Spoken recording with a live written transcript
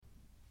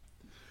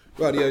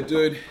Rightio,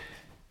 dude.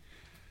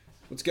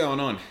 What's going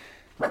on?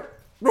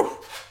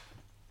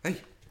 Hey,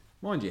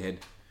 mind your head.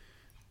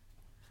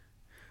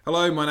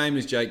 Hello, my name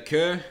is Jake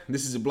Kerr.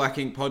 This is a Black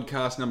Ink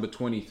podcast number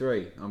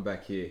 23. I'm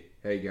back here.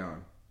 How you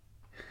going?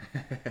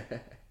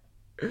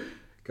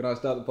 Can I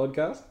start the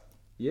podcast?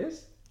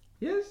 Yes?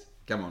 Yes?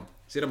 Come on,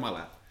 sit on my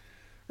lap.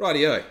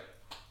 Rightio,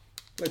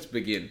 let's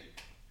begin.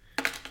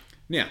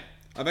 Now,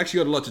 I've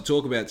actually got a lot to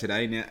talk about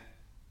today. Now,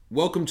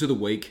 welcome to the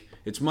week.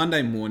 It's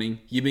Monday morning.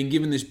 You've been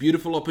given this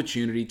beautiful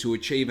opportunity to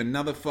achieve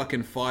another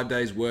fucking 5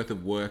 days worth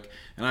of work.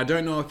 And I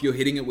don't know if you're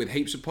hitting it with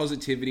heaps of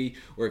positivity,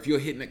 or if you're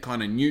hitting it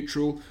kind of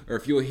neutral, or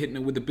if you're hitting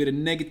it with a bit of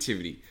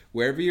negativity.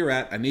 Wherever you're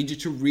at, I need you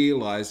to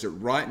realize that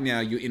right now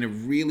you're in a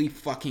really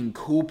fucking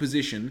cool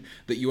position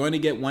that you only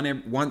get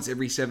once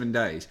every 7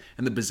 days.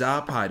 And the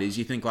bizarre part is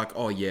you think like,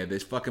 oh yeah,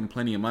 there's fucking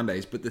plenty of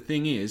Mondays. But the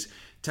thing is,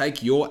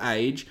 take your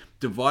age,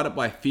 divide it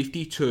by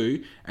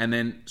 52, and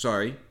then,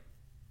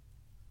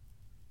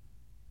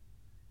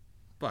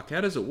 Fuck,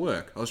 how does it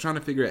work? I was trying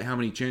to figure out how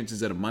many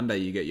chances at a Monday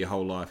you get your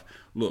whole life.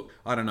 Look,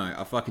 I don't know.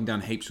 I've fucking done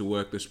heaps of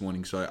work this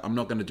morning, so I'm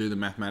not going to do the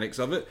mathematics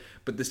of it.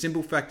 But the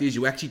simple fact is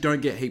you actually don't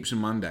get heaps of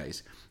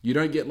Mondays. You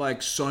don't get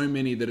like so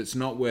many that it's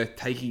not worth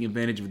taking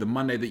advantage of the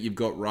Monday that you've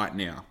got right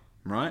now,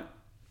 right?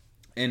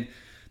 And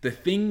the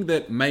thing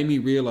that made me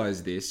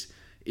realize this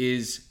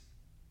is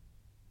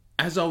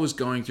as I was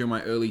going through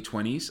my early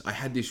 20s, I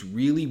had this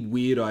really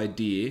weird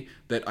idea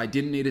that I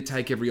didn't need to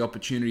take every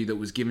opportunity that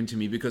was given to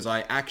me because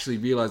I actually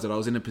realized that I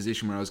was in a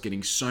position where I was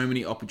getting so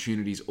many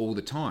opportunities all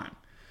the time.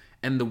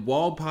 And the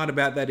wild part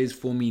about that is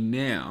for me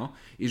now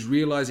is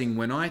realizing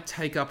when I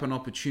take up an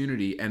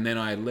opportunity and then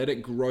I let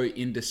it grow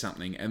into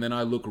something and then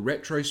I look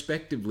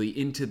retrospectively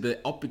into the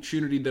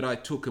opportunity that I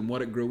took and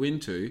what it grew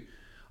into,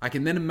 I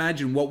can then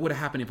imagine what would have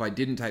happened if I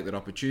didn't take that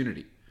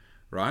opportunity,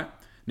 right?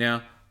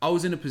 Now, I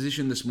was in a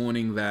position this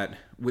morning that,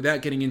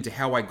 without getting into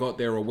how I got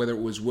there or whether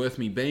it was worth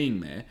me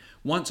being there,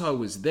 once I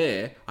was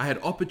there, I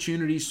had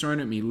opportunities thrown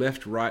at me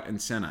left, right,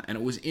 and center. And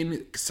it was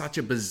in such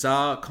a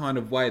bizarre kind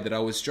of way that I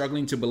was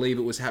struggling to believe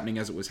it was happening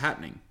as it was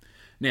happening.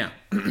 Now,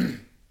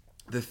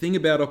 the thing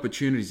about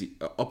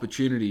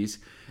opportunities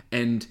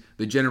and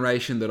the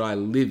generation that I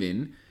live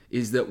in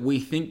is that we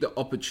think that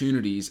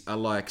opportunities are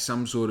like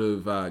some sort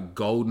of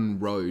golden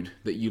road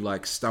that you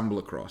like stumble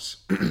across.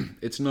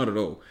 It's not at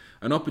all.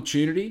 An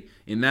opportunity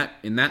in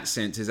that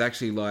sense is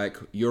actually like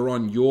you're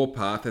on your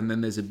path and then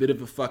there's a bit of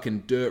a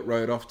fucking dirt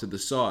road off to the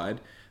side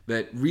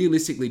that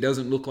realistically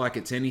doesn't look like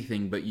it's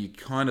anything, but you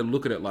kind of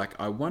look at it like,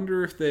 I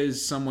wonder if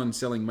there's someone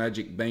selling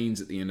magic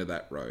beans at the end of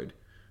that road,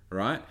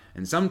 right?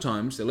 And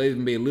sometimes there'll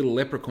even be a little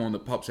leprechaun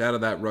that pops out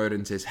of that road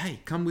and says,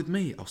 hey, come with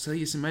me, I'll sell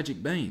you some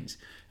magic beans.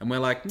 And we're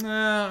like,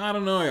 nah, I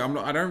don't know.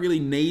 I don't really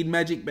need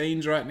magic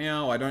beans right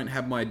now. I don't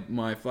have my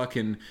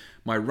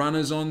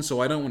runners on,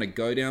 so I don't want to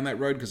go down that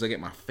road because I get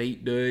my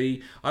feet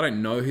dirty. I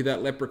don't know who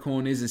that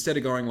leprechaun is. Instead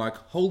of going like,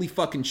 holy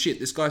fucking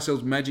shit, this guy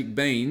sells magic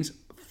beans.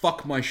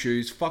 Fuck my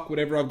shoes. Fuck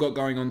whatever I've got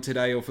going on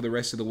today or for the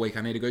rest of the week.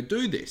 I need to go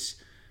do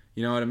this.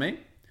 You know what I mean?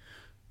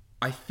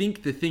 I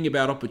think the thing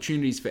about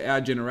opportunities for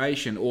our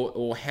generation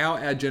or how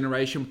our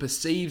generation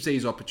perceives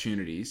these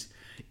opportunities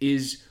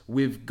is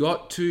we've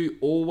got to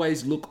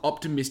always look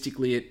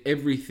optimistically at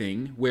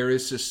everything,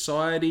 whereas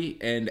society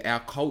and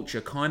our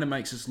culture kind of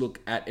makes us look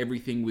at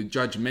everything with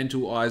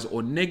judgmental eyes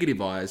or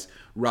negative eyes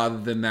rather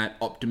than that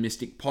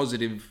optimistic,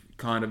 positive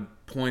kind of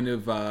point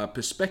of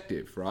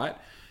perspective, right?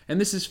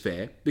 And this is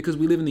fair because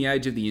we live in the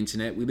age of the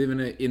internet. We live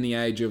in the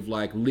age of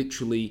like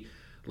literally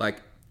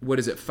like, what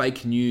is it?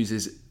 Fake news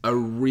is a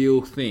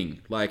real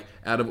thing. Like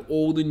out of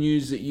all the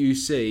news that you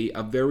see,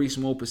 a very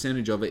small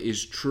percentage of it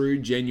is true,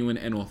 genuine,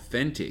 and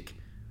authentic.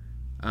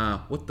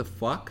 What the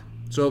fuck?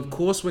 So of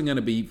course we're going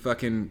to be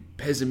fucking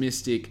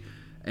pessimistic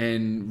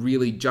and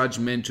really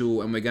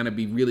judgmental, and we're going to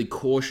be really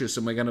cautious,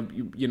 and we're going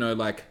to, you know,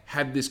 like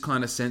have this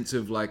kind of sense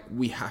of like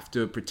we have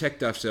to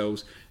protect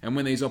ourselves. And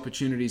when these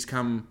opportunities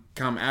come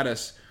at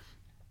us,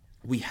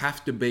 we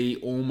have to be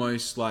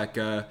almost like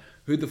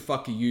who the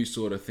fuck are you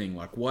sort of thing.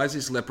 Like, why is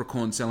this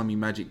leprechaun selling me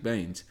magic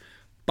beans?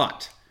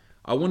 But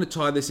I want to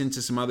tie this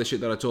into some other shit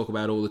that I talk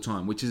about all the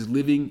time, which is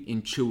living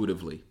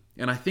intuitively.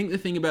 And I think the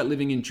thing about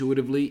living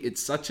intuitively,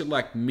 it's such a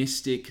like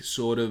mystic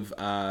sort of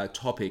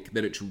topic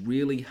that it's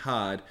really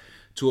hard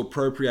to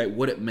appropriate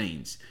what it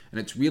means. And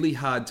it's really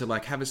hard to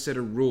like have a set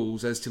of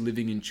rules as to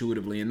living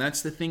intuitively. And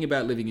that's the thing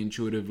about living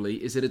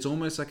intuitively is that it's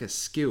almost like a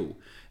skill.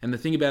 And the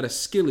thing about a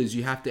skill is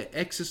you have to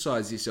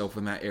exercise yourself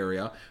in that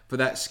area for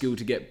that skill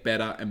to get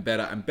better and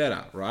better and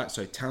better, right?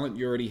 So talent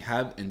you already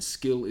have and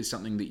skill is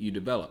something that you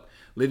develop.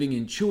 Living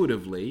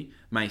intuitively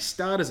may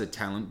start as a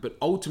talent, but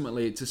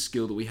ultimately it's a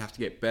skill that we have to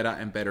get better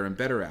and better and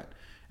better at.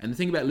 And the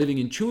thing about living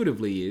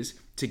intuitively is,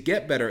 to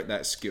get better at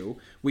that skill,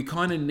 we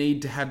kind of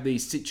need to have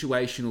these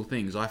situational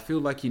things. I feel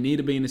like you need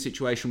to be in a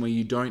situation where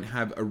you don't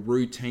have a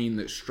routine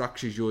that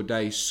structures your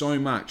day so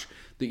much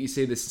that you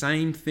see the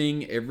same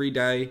thing every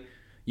day,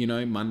 you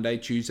know, Monday,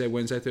 Tuesday,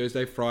 Wednesday,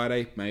 Thursday,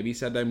 Friday, maybe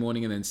Saturday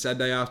morning, and then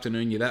Saturday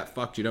afternoon, you're that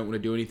fucked, you don't want to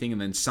do anything, and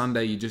then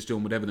Sunday, you're just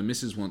doing whatever the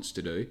missus wants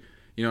to do.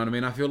 You know what I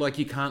mean? I feel like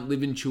you can't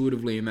live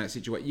intuitively in that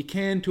situation. You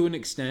can to an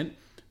extent,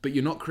 but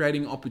you're not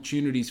creating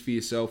opportunities for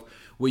yourself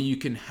where you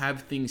can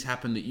have things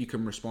happen that you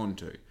can respond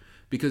to.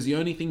 Because the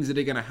only things that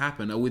are going to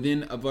happen are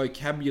within a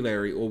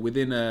vocabulary or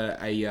within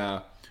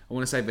I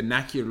want to say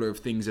vernacular of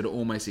things that are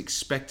almost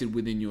expected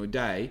within your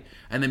day.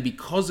 And then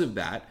because of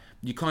that,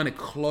 you kind of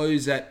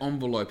close that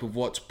envelope of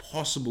what's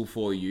possible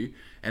for you.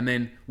 And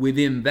then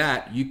within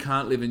that, you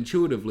can't live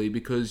intuitively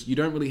because you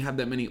don't really have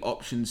that many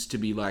options to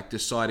be like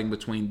deciding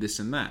between this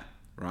and that,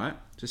 right?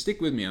 So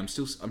stick with me. I'm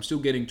still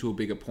getting to a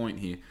bigger point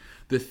here.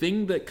 The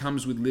thing that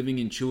comes with living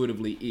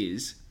intuitively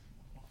is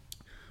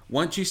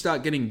once you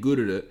start getting good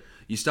at it,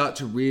 you start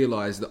to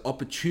realize that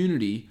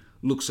opportunity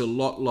looks a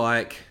lot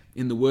like,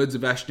 in the words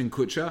of Ashton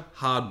Kutcher,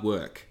 hard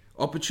work.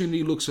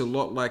 Opportunity looks a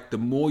lot like the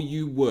more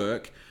you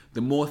work,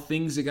 the more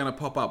things are going to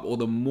pop up, or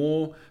the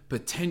more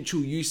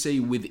potential you see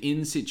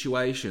within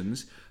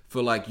situations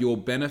for like your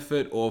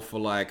benefit, or for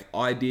like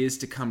ideas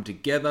to come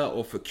together,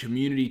 or for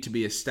community to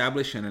be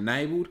established and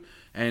enabled.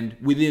 And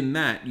within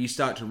that, you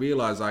start to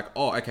realize like,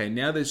 oh, okay,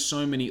 now there's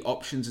so many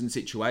options and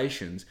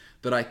situations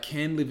that I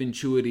can live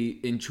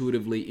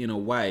intuitively in a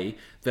way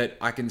that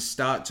I can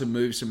start to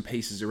move some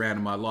pieces around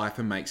in my life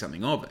and make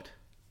something of it.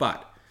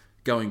 But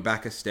going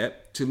back a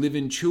step, to live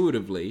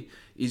intuitively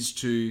is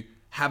to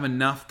have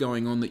enough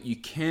going on that you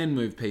can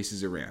move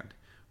pieces around,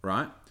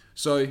 right?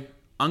 So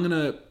I'm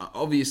gonna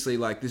obviously,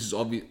 like, this is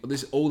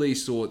obvious. All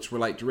these thoughts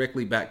relate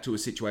directly back to a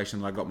situation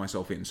that I got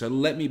myself in. So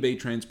let me be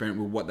transparent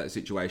with what that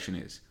situation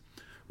is.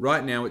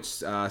 Right now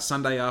it's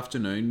Sunday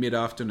afternoon,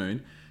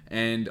 mid-afternoon,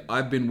 and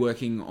I've been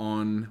working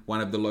on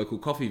one of the local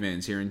coffee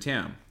vans here in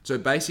town. So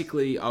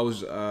basically, I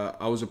was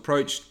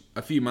approached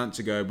a few months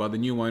ago by the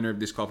new owner of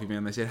this coffee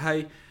van. They said,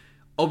 hey,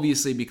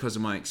 obviously because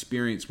of my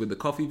experience with the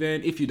coffee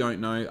van, if you don't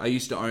know, I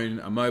used to own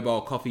a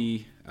mobile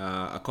coffee,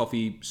 a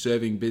coffee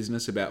serving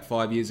business about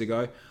 5 years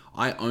ago.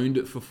 I owned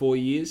it for 4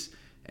 years,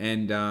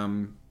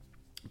 and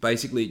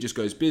basically it just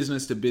goes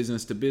business to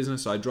business to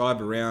business. I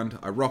drive around,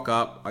 I rock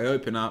up, I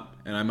open up,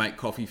 and I make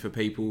coffee for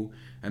people.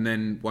 And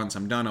then once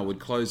I'm done, I would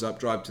close up,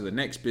 drive to the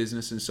next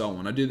business, and so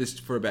on. I do this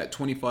for about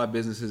 25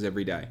 businesses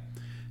every day.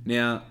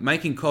 Now,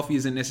 making coffee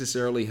isn't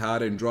necessarily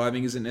hard, and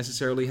driving isn't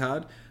necessarily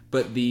hard,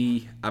 but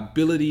the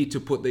ability to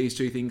put these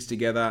two things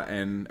together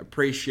and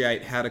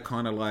appreciate how to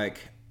kind of like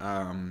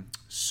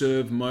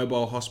serve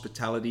mobile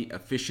hospitality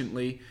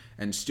efficiently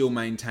and still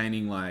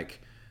maintaining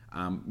like,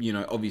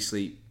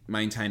 obviously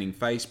maintaining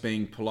face,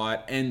 being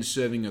polite, and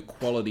serving a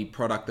quality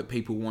product that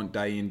people want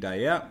day in,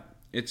 day out.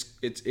 It's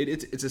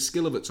a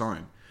skill of its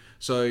own.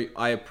 So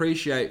I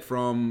appreciate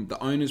from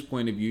the owner's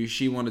point of view,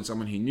 she wanted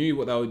someone who knew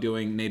what they were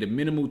doing, needed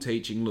minimal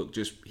teaching. Look,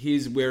 just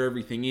here's where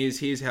everything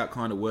is, here's how it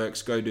kind of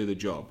works, go do the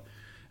job.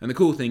 And the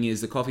cool thing is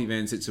the coffee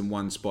van sits in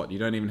one spot. You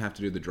don't even have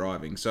to do the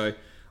driving. So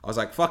I was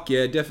like, fuck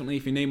yeah, definitely,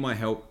 if you need my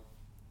help,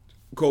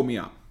 call me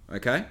up,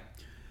 okay?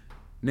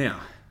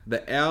 Now,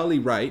 the hourly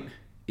rate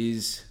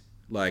is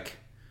like,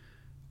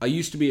 I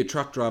used to be a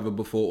truck driver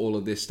before all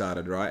of this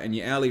started, right? And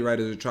your hourly rate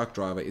as a truck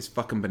driver is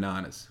fucking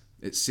bananas.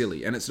 It's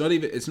silly. And it's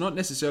not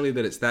necessarily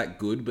that it's that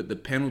good, but the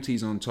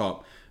penalties on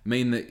top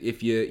mean that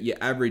if you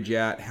average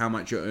out how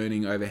much you're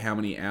earning over how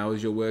many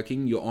hours you're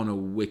working, you're on a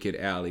wicked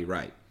hourly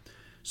rate.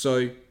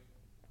 So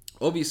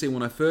obviously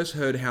when I first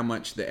heard how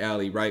much the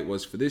hourly rate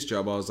was for this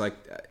job, I was like,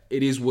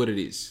 it is what it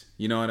is.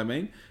 You know what I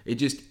mean? It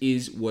just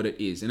is what it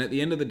is. And at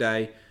the end of the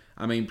day,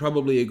 I mean,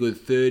 probably a good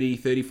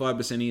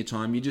 35% of your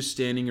time, you're just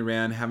standing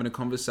around having a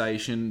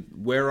conversation.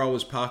 Where I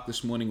was parked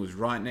this morning was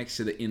right next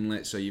to the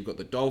inlet. So you've got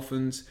the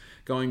dolphins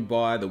going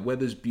by, the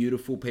weather's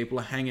beautiful, people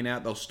are hanging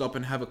out, they'll stop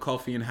and have a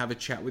coffee and have a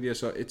chat with you.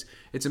 So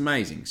it's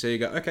amazing. So you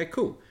go, okay,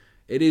 cool.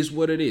 It is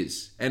what it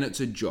is. And it's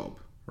a job,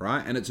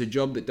 right? And it's a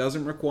job that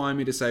doesn't require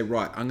me to say,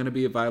 right, I'm going to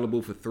be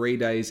available for 3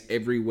 days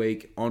every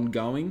week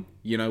ongoing,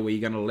 where you're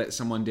going to let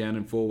someone down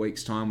in 4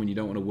 weeks' time when you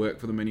don't want to work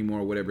for them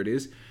anymore or whatever it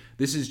is.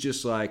 This is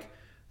just like,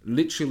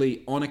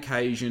 literally on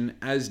occasion,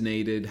 as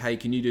needed. Hey,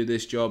 can you do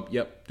this job?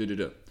 Yep,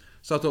 do.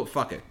 So I thought,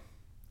 fuck it.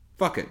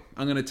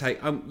 I'm going to take,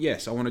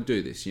 yes, I want to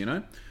do this,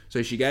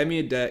 So she gave me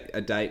a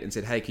date and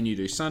said, hey, can you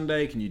do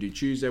Sunday? Can you do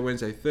Tuesday,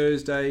 Wednesday,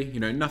 Thursday?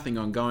 Nothing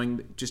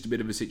ongoing, just a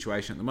bit of a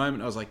situation at the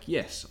moment. I was like,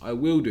 yes, I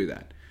will do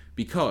that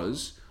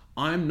because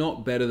I'm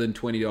not better than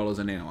 $20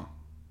 an hour.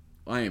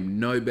 I am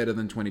no better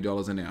than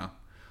 $20 an hour.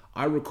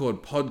 I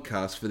record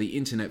podcasts for the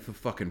internet for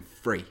fucking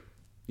free.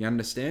 You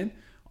understand?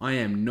 I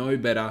am no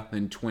better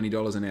than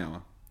 $20 an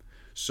hour.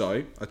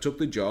 So I took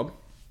the job.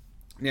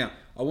 Now,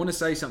 I want to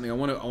say something. I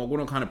want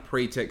to kind of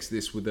pretext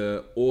this with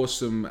an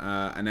awesome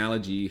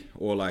analogy,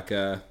 or like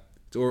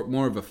it's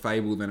more of a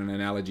fable than an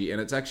analogy.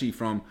 And it's actually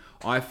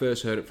I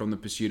first heard it from The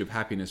Pursuit of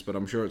Happiness, but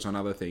I'm sure it's on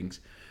other things.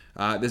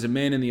 There's a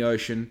man in the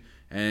ocean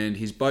and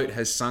his boat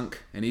has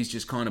sunk and he's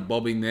just kind of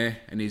bobbing there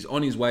and he's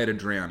on his way to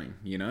drowning,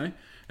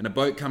 And a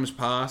boat comes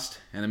past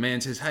and the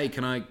man says, hey,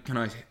 can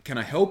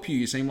I help you?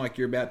 You seem like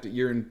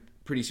you're in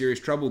pretty serious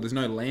trouble. There's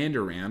no land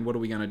around. What are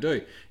we going to do?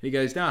 And he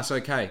goes, nah, it's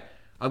okay.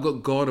 I've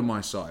got God on my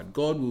side.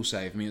 God will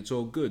save me. It's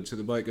all good. So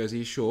the bloke goes, are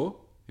you sure?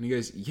 And he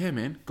goes, yeah,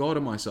 man, God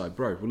on my side.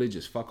 Bro,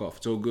 religious, fuck off.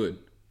 It's all good.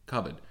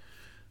 cupboard.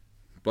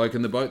 Bloke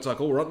in the boat's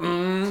like, all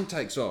right,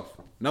 takes off.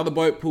 Another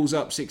boat pulls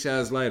up 6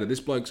 hours later.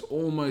 This bloke's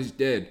almost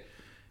dead.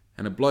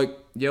 And a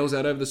bloke yells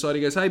out over the side.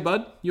 He goes, hey,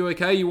 bud, you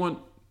okay? You want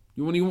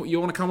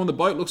to come on the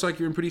boat? Looks like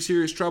you're in pretty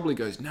serious trouble. He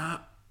goes, nah,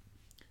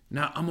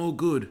 I'm all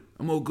good.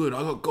 I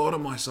got God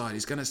on my side.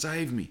 He's going to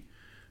save me.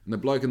 And the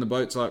bloke in the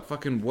boat's like,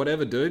 fucking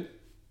whatever, dude.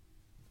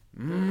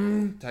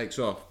 Takes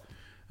off.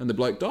 And the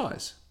bloke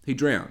dies. He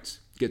drowns.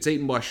 Gets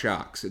eaten by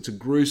sharks. It's a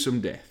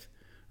gruesome death,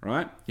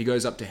 right? He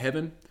goes up to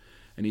heaven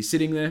and he's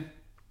sitting there.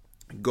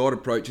 God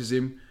approaches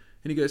him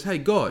and he goes, hey,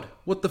 God,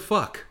 what the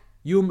fuck?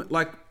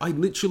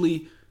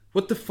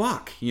 What the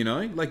fuck? You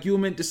know, like you were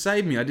meant to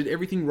save me. I did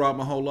everything right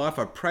my whole life.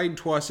 I prayed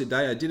twice a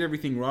day. I did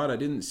everything right. I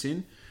didn't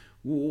sin.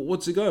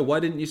 What's the go? Why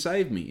didn't you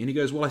save me? And he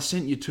goes, well, I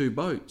sent you 2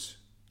 boats.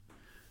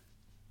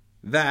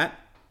 That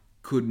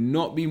could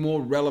not be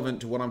more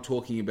relevant to what I'm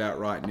talking about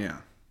right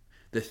now.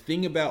 The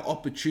thing about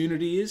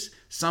opportunity is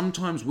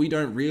sometimes we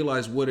don't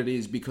realize what it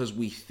is because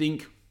we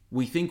think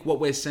what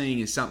we're saying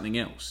is something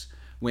else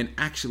when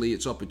actually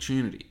it's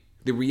opportunity.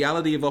 The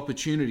reality of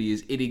opportunity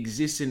is it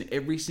exists in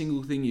every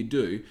single thing you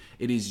do.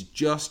 It is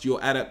just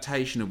your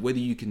adaptation of whether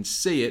you can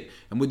see it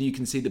and whether you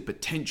can see the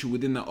potential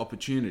within that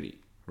opportunity,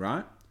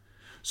 right?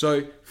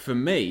 So for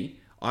me,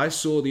 I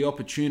saw the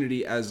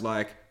opportunity as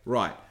like,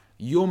 right,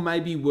 you're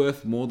maybe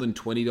worth more than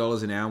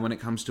 $20 an hour when it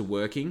comes to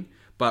working,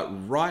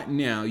 but right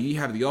now you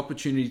have the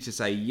opportunity to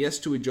say yes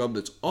to a job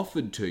that's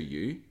offered to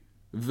you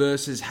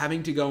versus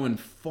having to go and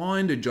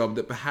find a job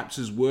that perhaps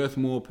is worth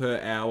more per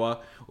hour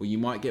or you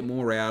might get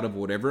more out of,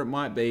 whatever it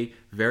might be.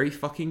 Very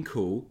fucking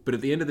cool. But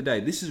at the end of the day,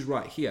 this is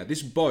right here.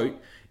 This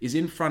boat is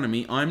in front of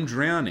me. I'm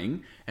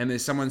drowning and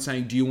there's someone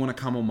saying, do you want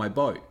to come on my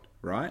boat?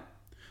 Right?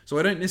 So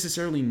I don't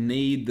necessarily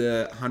need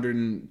the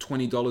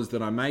 $120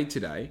 that I made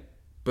today,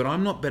 but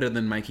I'm not better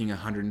than making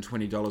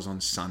 $120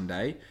 on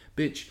Sunday.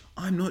 Bitch,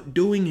 I'm not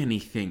doing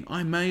anything.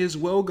 I may as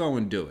well go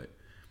and do it.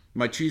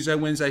 My Tuesday,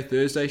 Wednesday,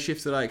 Thursday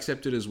shifts that I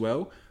accepted as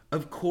well,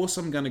 of course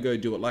I'm going to go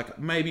do it. Like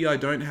maybe I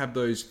don't have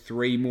those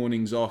 3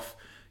 mornings off,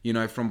 you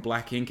know, from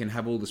Black Ink and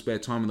have all the spare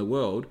time in the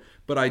world,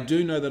 but I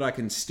do know that I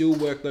can still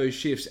work those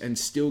shifts and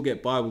still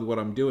get by with what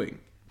I'm doing.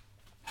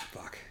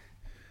 Fuck.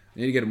 I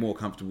need to get a more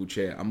comfortable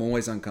chair. I'm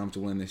always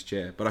uncomfortable in this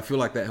chair, but I feel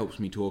like that helps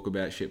me talk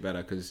about shit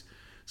better because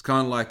it's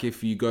kind of like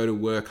if you go to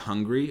work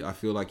hungry, I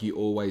feel like you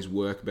always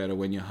work better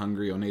when you're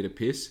hungry or need a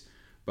piss,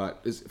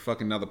 but there's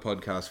fucking another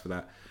podcast for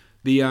that.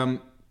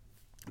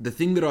 The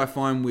thing that I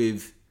find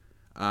with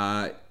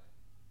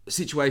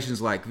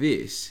situations like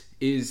this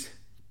is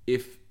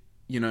if,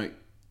 you know,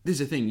 this is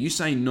the thing, you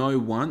say no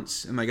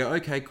once and they go,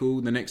 okay, cool.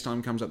 The next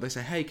time comes up, they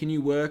say, hey, can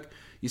you work?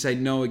 You say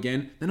no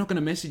again. They're not going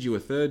to message you a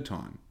third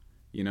time,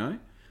 you know?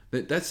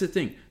 That's the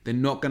thing. They're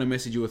not going to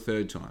message you a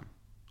third time.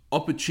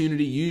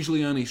 Opportunity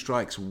usually only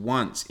strikes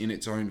once in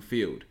its own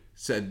field.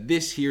 So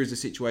this here is a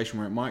situation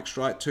where it might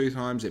strike 2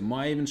 times. It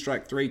might even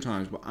strike 3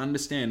 times. But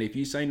understand, if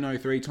you say no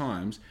 3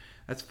 times,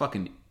 that's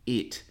fucking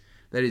it.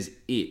 That is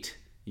it,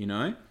 you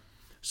know?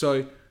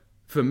 So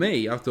for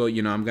me, I thought,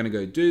 you know, I'm going to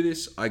go do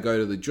this. I go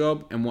to the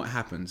job and what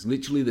happens?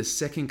 Literally the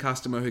second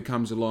customer who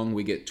comes along,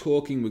 we get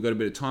talking, we've got a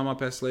bit of time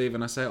up our sleeve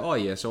and I say, oh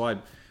yeah, so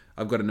I've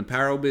got an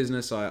apparel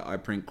business. I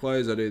print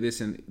clothes. I do this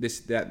and this,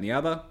 that and the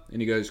other.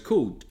 And he goes,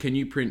 cool. Can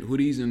you print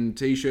hoodies and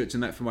t-shirts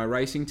and that for my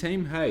racing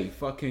team? Hey,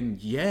 fucking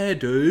yeah,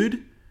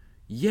 dude.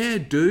 Yeah,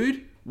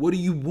 dude. What do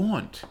you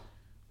want?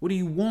 What do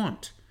you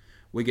want?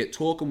 We get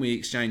talking, we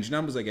exchange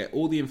numbers, I get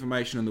all the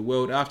information in the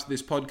world. After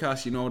this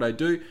podcast, you know what I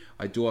do?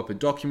 I do up a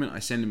document, I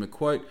send him a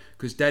quote,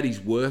 because daddy's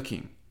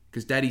working.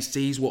 Because daddy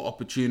sees what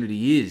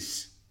opportunity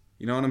is.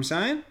 You know what I'm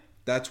saying?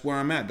 That's where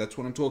I'm at. That's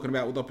what I'm talking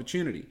about with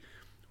opportunity.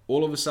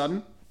 All of a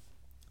sudden,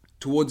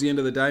 towards the end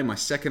of the day, my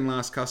second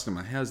last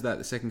customer. How's that?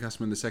 The second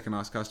customer and the second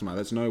last customer.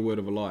 That's no word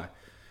of a lie.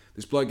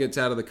 This bloke gets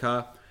out of the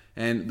car.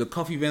 And the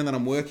coffee van that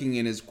I'm working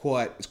in is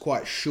quite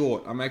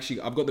short.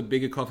 I've got the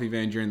bigger coffee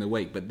van during the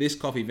week, but this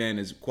coffee van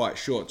is quite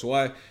short. So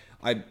I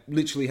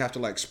literally have to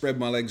like spread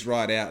my legs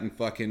right out and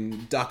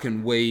fucking duck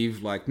and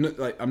weave. Like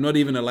I'm not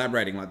even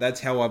elaborating. Like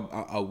that's how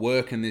I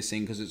work in this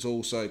thing because it's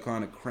also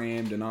kind of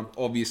crammed and I'm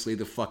obviously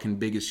the fucking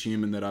biggest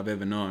human that I've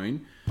ever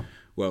known.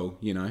 Well,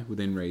 you know,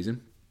 within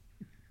reason.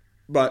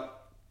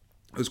 But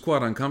it was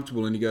quite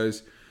uncomfortable. And he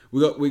goes,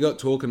 we got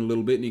talking a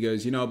little bit and he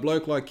goes, you know, a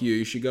bloke like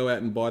you should go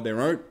out and buy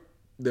their own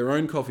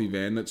coffee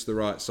van that's the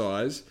right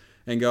size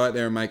and go out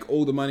there and make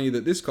all the money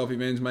that this coffee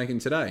van's making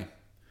today.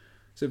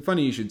 So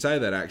funny you should say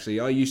that actually.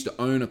 I used to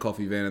own a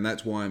coffee van and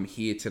that's why I'm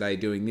here today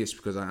doing this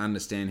because I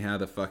understand how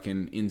the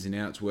fucking ins and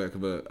outs work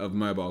of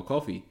mobile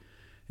coffee.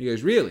 He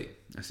goes, really?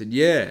 I said,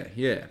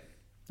 yeah.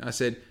 I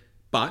said,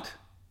 but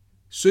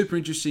super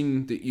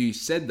interesting that you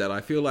said that.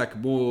 I feel like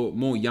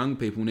more young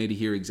people need to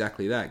hear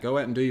exactly that. Go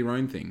out and do your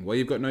own thing. While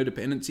you've got no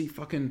dependency,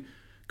 fucking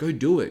go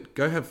do it.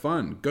 Go have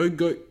fun.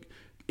 Go.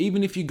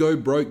 Even if you go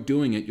broke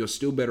doing it, you're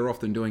still better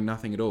off than doing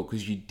nothing at all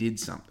because you did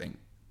something,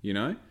 you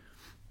know?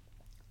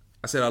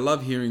 I said, I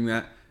love hearing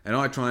that. And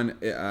I try and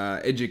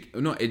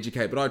not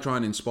educate, but I try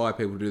and inspire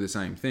people to do the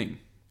same thing.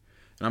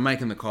 And I'm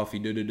making the coffee,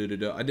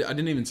 I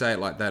didn't even say it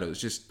like that. It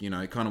was just,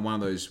 kind of one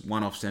of those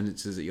one-off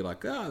sentences that you're like,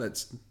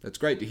 that's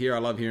great to hear. I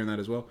love hearing that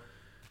as well.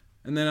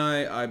 And then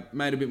I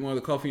made a bit more of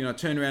the coffee and I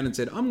turned around and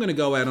said, I'm going to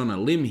go out on a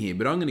limb here,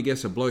 but I'm going to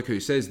guess a bloke who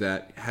says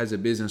that has a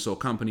business or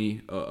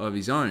company of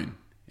his own.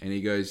 And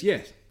he goes,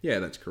 yeah,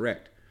 that's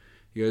correct.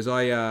 He goes,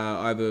 I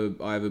have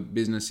a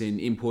business in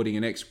importing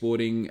and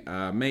exporting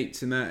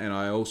meats and that, and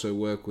I also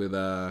work with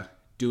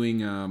doing,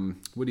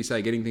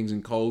 getting things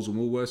in Coles and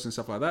Woolworths and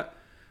stuff like that.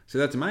 So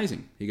that's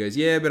amazing. He goes,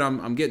 yeah, but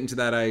I'm getting to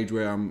that age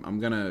where I'm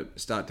going to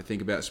start to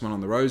think about smelling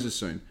the roses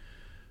soon.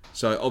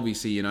 So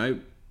obviously,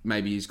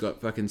 maybe he's got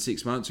fucking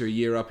 6 months or a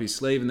year up his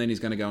sleeve and then he's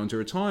going to go into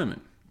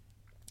retirement.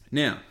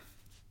 Now,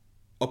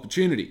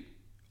 opportunity.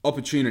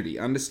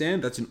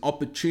 Understand? That's an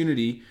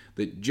opportunity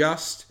that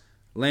just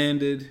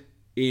landed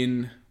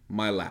in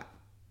my lap.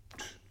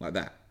 Like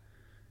that.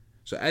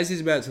 So as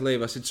he's about to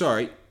leave, I said,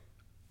 sorry,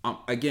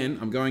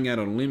 I'm going out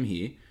on a limb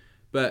here,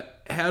 but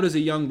how does a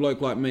young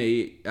bloke like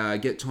me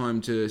get time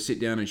to sit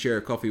down and share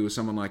a coffee with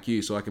someone like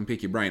you so I can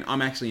pick your brain?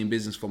 I'm actually in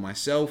business for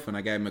myself, and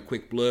I gave him a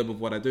quick blurb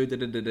of what I do,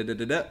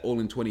 all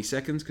in 20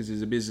 seconds, because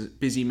he's a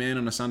busy man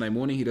on a Sunday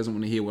morning. He doesn't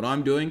want to hear what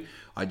I'm doing.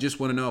 I just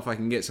want to know if I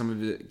can get some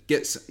of it,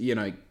 get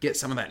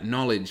some of that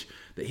knowledge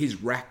that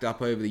he's racked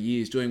up over the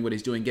years, doing what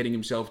he's doing, getting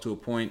himself to a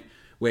point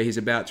where he's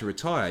about to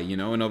retire,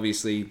 and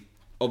obviously,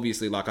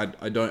 like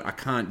I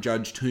can't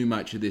judge too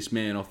much of this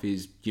man off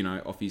his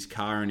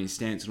car and his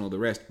stance and all the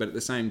rest. But at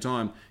the same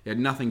time, he had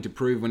nothing to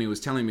prove when he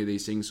was telling me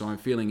these things. So I'm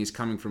feeling he's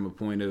coming from a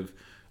point of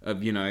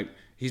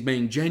he's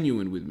being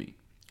genuine with me.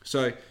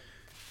 So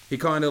he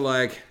kind of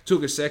like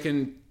took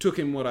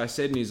him what I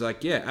said, and he's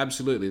like, yeah,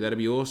 absolutely, that'd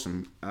be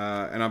awesome.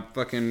 And I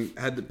fucking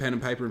had the pen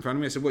and paper in front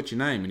of me. I said, what's your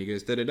name? And he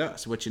goes, da-da-da.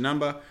 So what's your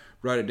number?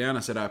 Wrote it down. I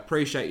said, I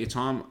appreciate your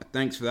time.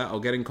 Thanks for that. I'll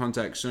get in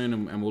contact soon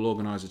and we'll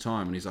organise a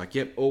time. And he's like,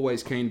 yep,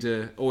 always keen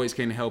to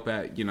help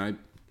out,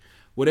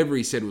 whatever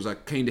he said was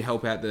like keen to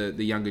help out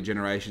the younger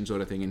generation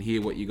sort of thing and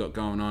hear what you got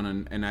going on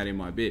and add in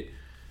my bit.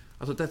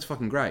 I thought, that's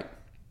fucking great.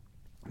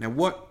 Now,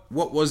 what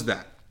was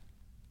that?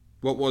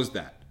 What was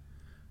that?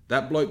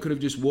 That bloke could have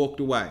just walked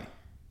away.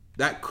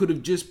 That could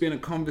have just been a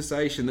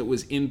conversation that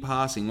was in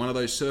passing, one of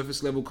those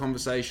surface level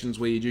conversations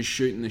where you're just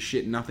shooting the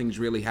shit and nothing's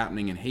really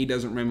happening and he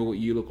doesn't remember what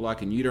you look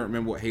like and you don't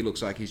remember what he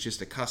looks like. To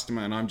just a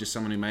customer and I'm just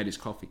someone who made his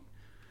coffee.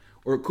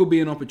 Or it could be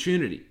an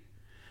opportunity.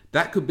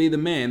 That could be the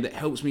man that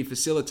helps me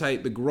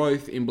facilitate the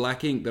growth in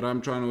Black Ink that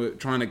I'm trying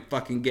to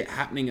fucking get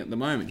happening at the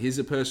moment. Here's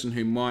a person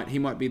who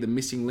might be the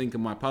missing link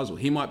in my puzzle.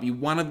 He might be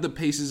one of the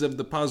pieces of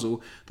the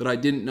puzzle that I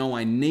didn't know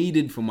I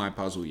needed for my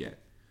puzzle yet.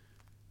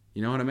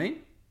 You know what I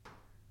mean?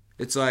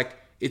 It's like,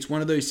 it's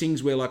one of those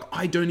things where like,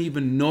 I don't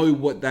even know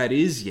what that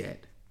is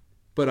yet,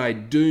 but I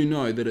do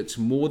know that it's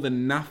more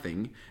than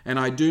nothing. And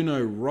I do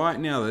know right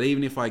now that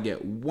even if I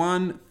get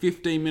one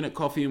 15-minute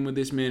coffee in with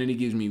this man and he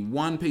gives me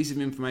one piece of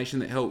information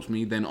that helps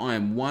me, then I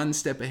am one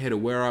step ahead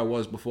of where I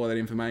was before that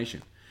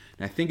information.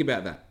 Now think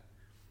about that.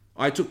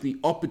 I took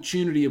the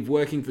opportunity of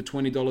working for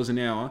 $20 an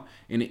hour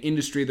in an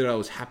industry that I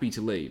was happy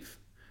to leave.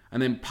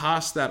 And then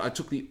past that, I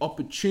took the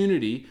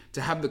opportunity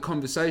to have the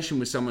conversation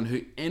with someone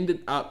who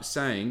ended up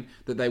saying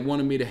that they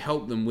wanted me to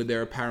help them with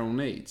their apparel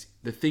needs,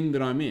 the thing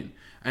that I'm in.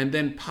 And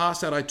then past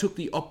that, I took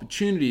the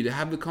opportunity to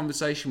have the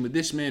conversation with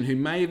this man who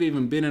may have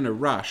even been in a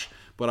rush,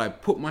 but I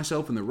put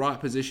myself in the right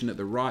position at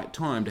the right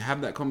time to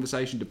have that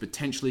conversation to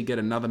potentially get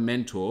another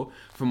mentor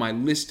for my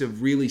list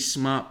of really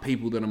smart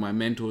people that are my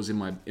mentors in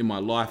my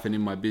life and in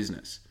my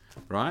business,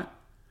 right?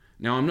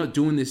 Now, I'm not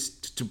doing this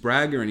to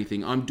brag or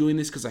anything. I'm doing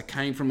this because I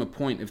came from a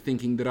point of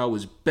thinking that I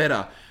was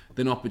better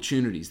than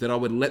opportunities, that I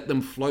would let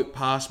them float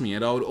past me,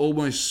 and I would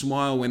almost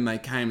smile when they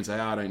came and say,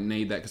 I don't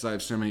need that because I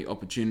have so many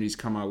opportunities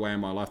come my way in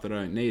my life that I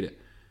don't need it.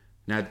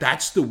 Now,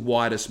 that's the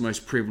widest,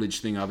 most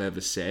privileged thing I've ever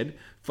said.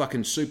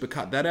 Fucking super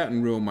cut that out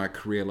and ruin my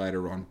career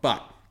later on.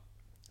 But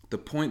the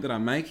point that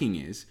I'm making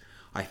is,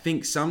 I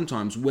think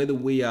sometimes whether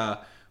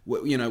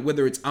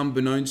it's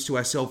unbeknownst to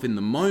ourselves in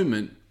the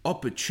moment,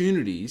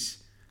 opportunities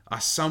are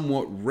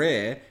somewhat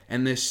rare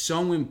and they're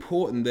so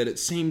important that it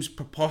seems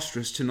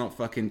preposterous to not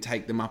fucking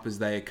take them up as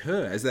they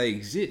occur, as they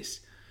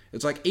exist.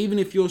 It's like, even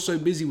if you're so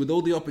busy with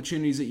all the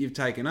opportunities that you've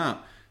taken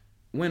up,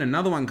 when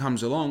another one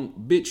comes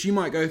along, bitch, you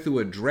might go through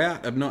a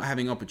drought of not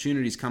having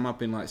opportunities come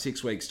up in like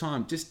 6 weeks'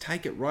 time. Just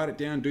take it, write it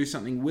down, do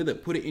something with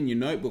it, put it in your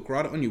notebook,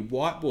 write it on your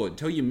whiteboard,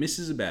 tell your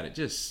missus about it,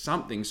 just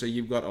something so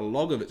you've got a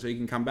log of it so you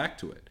can come back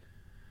to it.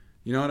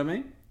 You know what I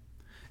mean?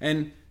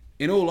 And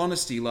in all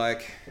honesty,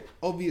 like,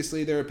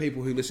 obviously there are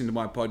people who listen to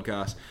my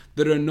podcast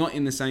that are not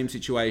in the same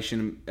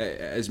situation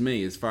as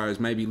me, as far as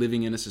maybe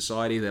living in a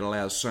society that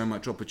allows so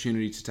much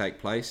opportunity to take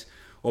place.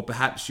 Or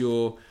perhaps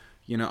you're,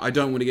 I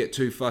don't want to get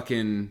too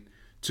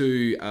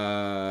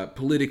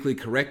politically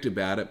correct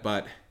about it,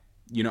 but,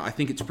 I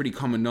think it's pretty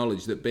common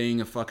knowledge that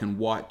being a fucking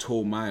white,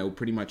 tall male,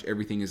 pretty much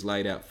everything is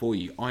laid out for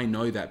you. I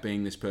know that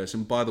being this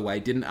person. By the way,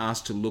 didn't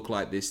ask to look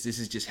like this. This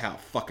is just how it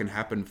fucking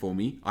happened for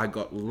me. I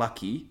got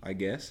lucky, I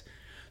guess.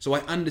 So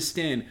I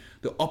understand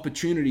the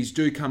opportunities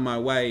do come my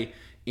way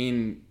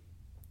in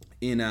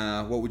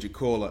what would you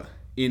call it?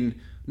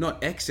 In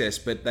not excess,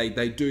 but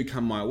they do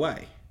come my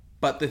way.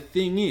 But the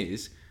thing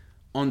is,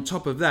 on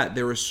top of that,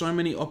 there are so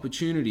many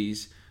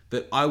opportunities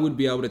that I would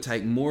be able to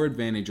take more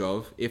advantage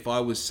of if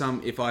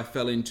I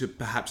fell into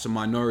perhaps a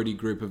minority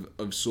group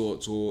of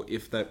sorts, or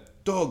if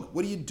that dog,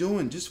 what are you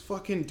doing? Just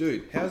fucking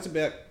dude. How's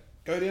about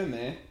go down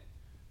there?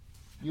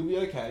 You'll be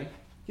okay.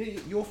 Yeah,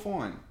 you're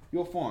fine.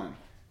 You're fine.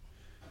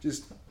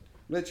 Just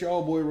let your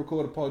old boy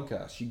record a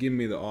podcast. You give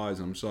me the eyes,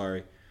 I'm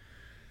sorry.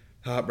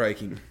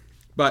 Heartbreaking.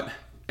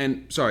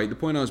 The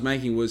point I was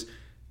making was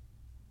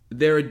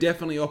there are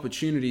definitely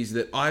opportunities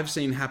that I've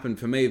seen happen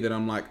for me that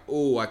I'm like,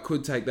 oh, I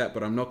could take that,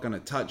 but I'm not going to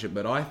touch it.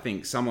 But I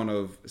think someone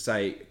of,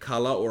 say,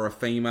 color or a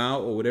female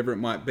or whatever it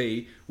might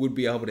be would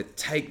be able to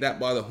take that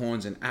by the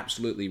horns and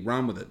absolutely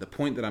run with it. The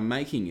point that I'm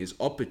making is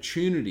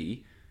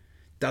opportunity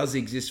does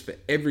exist for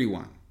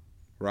everyone,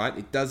 right?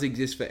 It does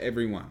exist for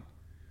everyone.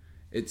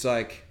 It's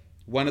like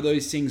one of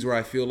those things where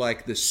I feel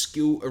like the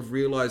skill of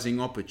realizing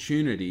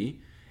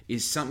opportunity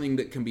is something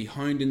that can be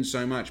honed in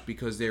so much,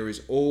 because there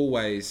is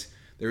always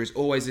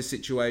a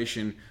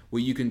situation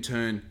where you can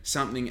turn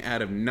something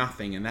out of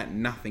nothing, and that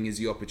nothing is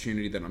the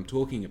opportunity that I'm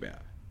talking about.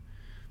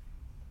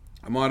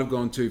 I might have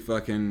gone too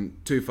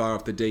far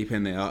off the deep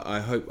end there.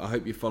 I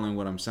hope you're following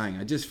what I'm saying.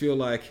 I just feel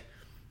like,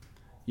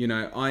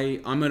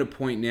 I'm at a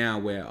point now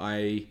where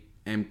I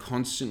am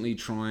constantly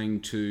trying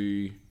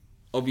to,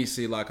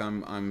 obviously, like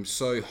I'm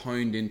so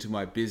honed into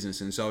my business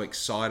and so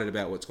excited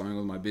about what's going on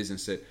with my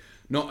business that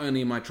not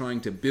only am I trying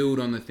to build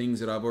on the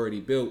things that I've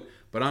already built,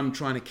 but I'm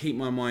trying to keep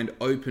my mind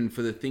open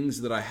for the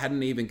things that I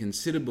hadn't even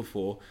considered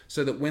before,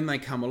 so that when they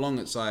come along,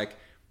 it's like,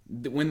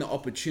 when the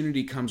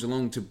opportunity comes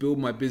along to build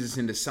my business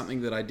into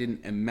something that I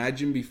didn't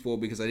imagine before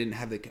because I didn't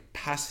have the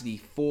capacity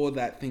for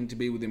that thing to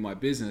be within my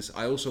business,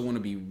 I also want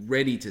to be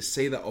ready to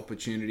see that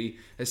opportunity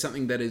as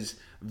something that is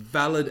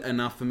valid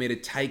enough for me to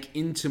take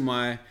into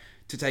my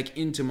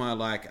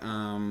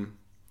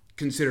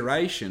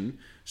consideration,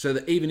 so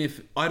that even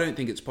if I don't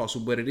think it's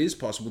possible, but it is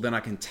possible, then I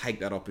can take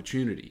that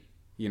opportunity,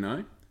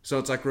 So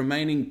it's like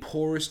remaining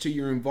porous to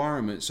your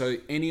environment. So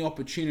any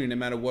opportunity, no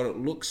matter what it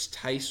looks,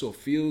 tastes, or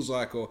feels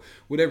like, or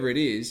whatever it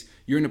is,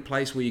 you're in a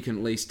place where you can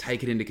at least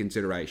take it into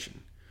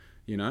consideration,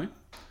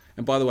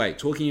 And by the way,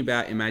 talking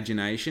about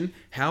imagination,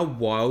 how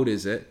wild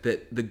is it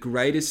that the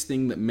greatest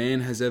thing that man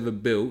has ever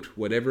built,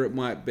 whatever it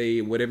might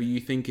be, whatever you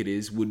think it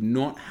is, would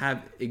not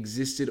have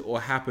existed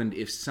or happened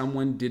if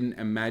someone didn't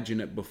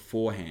imagine it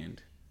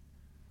beforehand?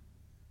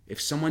 If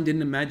someone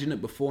didn't imagine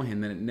it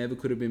beforehand, then it never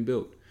could have been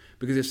built.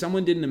 Because if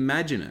someone didn't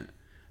imagine it,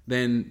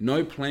 then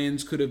no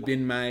plans could have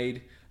been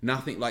made.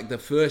 Nothing. Like the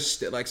first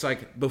step, it's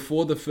like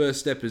before the first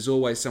step is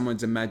always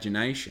someone's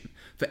imagination.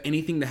 For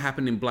anything to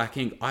happen in Black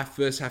Ink, I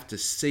first have to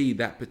see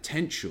that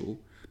potential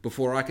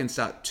before I can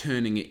start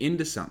turning it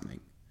into something.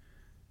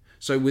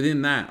 So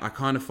within that, I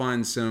kind of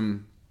find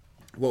some,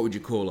 what would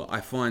you call it?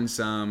 I find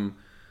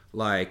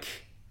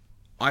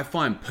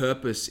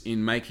purpose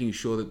in making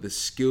sure that the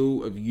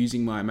skill of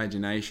using my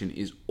imagination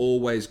is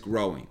always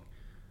growing.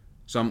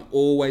 So I'm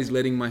always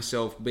letting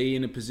myself be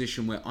in a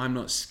position where I'm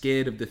not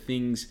scared of the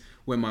things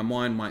where my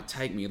mind might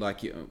take me.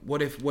 Like,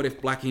 what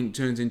if Black Ink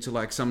turns into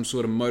like some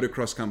sort of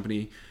motocross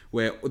company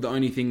where the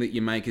only thing that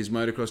you make is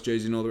motocross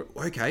jerseys and all the...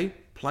 Okay,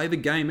 play the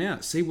game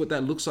out. See what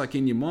that looks like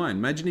in your mind.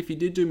 Imagine if you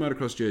did do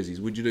motocross jerseys.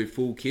 Would you do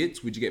full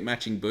kits? Would you get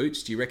matching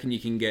boots? Do you reckon you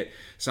can get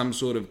some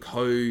sort of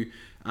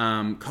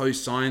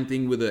co-sign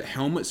thing with a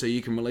helmet so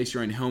you can release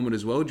your own helmet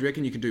as well? Do you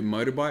reckon you can do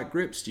motorbike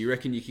grips? Do you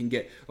reckon you can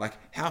get, like,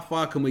 how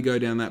far can we go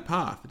down that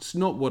path? It's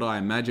not what I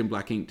imagine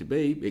Black Ink to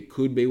be. It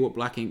could be what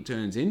Black Ink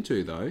turns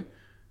into, though.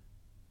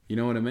 You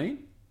know what I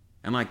mean?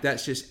 And like,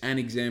 that's just an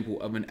example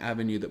of an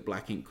avenue that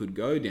Black Ink could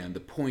go down. The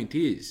point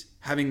is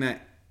having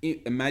that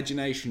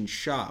imagination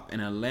sharp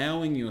and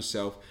allowing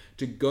yourself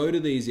to go to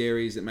these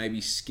areas that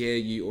maybe scare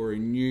you or are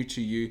new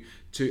to you,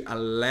 to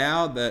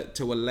allow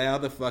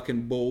the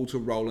fucking ball to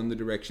roll in the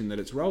direction that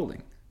it's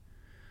rolling.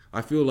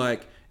 I feel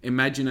like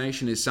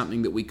imagination is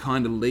something that we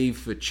kind of leave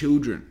for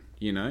children,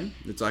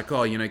 It's like,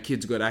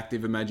 kids got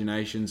active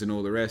imaginations and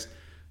all the rest.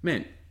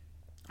 Man,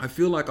 I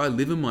feel like I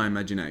live in my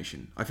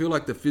imagination. I feel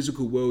like the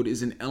physical world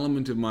is an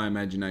element of my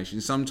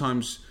imagination.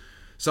 Sometimes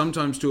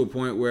to a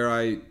point where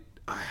I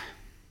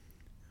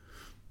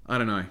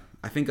don't know.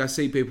 I think I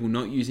see people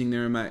not using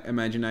their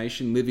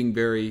imagination, living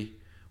very,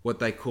 what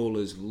they call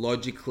as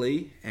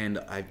logically, and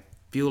I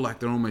feel like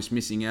they're almost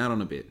missing out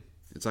on a bit.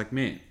 It's like,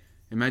 man,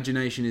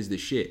 imagination is the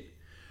shit.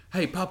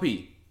 Hey,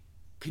 puppy,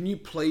 can you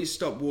please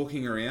stop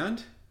walking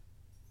around?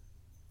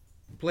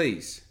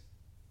 Please.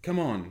 Come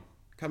on.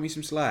 Cut me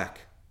some slack.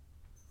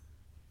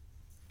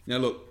 Now,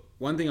 look,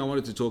 one thing I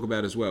wanted to talk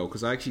about as well,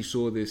 because I actually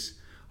saw this.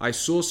 I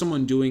saw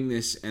someone doing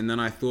this, and then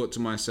I thought to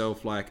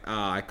myself, like,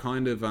 I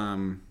kind of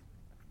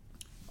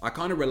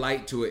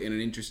relate to it in an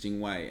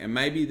interesting way. And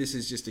maybe this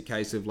is just a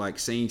case of like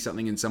seeing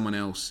something in someone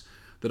else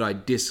that I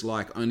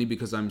dislike only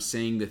because I'm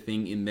seeing the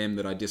thing in them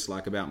that I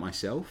dislike about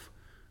myself.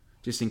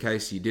 Just in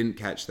case you didn't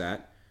catch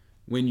that,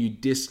 when you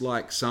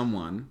dislike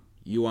someone,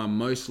 you are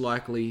most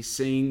likely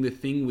seeing the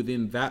thing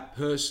within that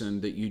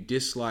person that you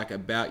dislike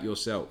about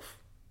yourself.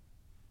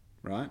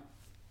 Right?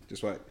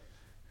 Just wait.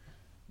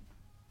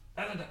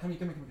 Come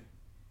here.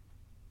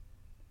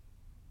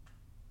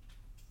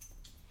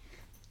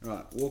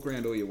 Alright, walk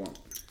around all you want.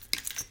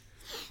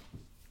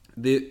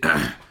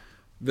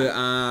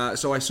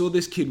 So I saw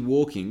this kid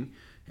walking,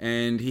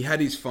 and he had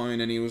his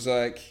phone, and he was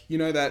like, you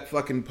know that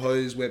fucking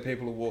pose where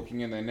people are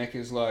walking and their neck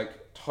is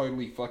like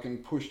totally fucking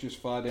pushed as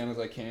far down as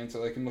they can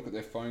so they can look at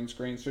their phone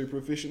screen super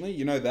efficiently?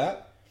 You know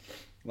that?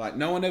 Like,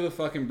 no one ever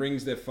fucking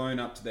brings their phone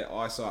up to their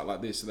eyesight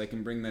like this so they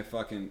can bring their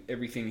fucking,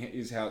 everything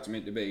is how it's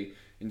meant to be.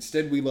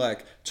 Instead, we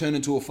like turn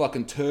into a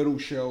fucking turtle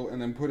shell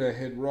and then put our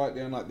head right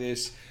down like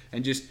this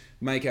and just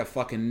make our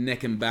fucking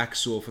neck and back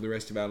sore for the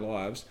rest of our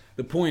lives.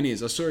 The point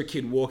is, I saw a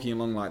kid walking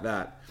along like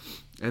that,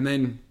 and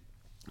then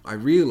I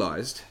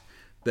realized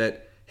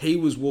that he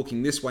was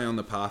walking this way on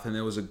the path and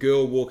there was a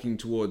girl walking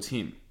towards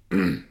him.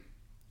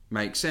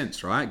 Makes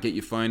sense, right? Get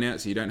your phone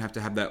out so you don't have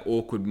to have that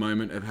awkward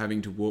moment of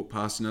having to walk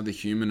past another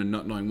human and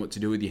not knowing what to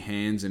do with your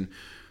hands and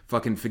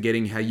fucking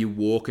forgetting how you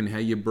walk and how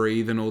you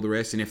breathe and all the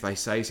rest. And if they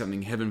say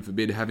something, heaven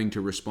forbid, having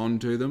to respond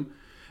to them.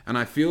 And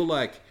I feel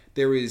like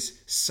there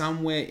is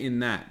somewhere in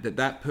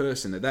that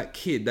person, that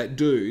kid, that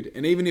dude,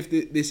 and even if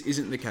this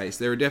isn't the case,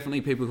 there are definitely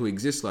people who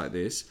exist like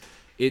this.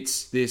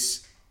 It's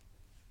this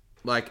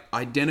like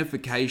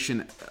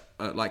identification,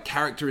 like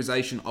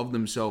characterization of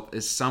themselves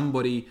as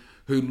somebody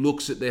who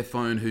looks at their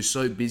phone, who's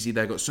so busy,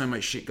 they got so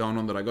much shit going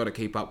on that I got to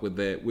keep up with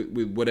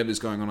with whatever's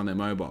going on their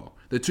mobile.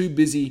 They're too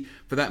busy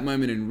for that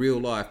moment in real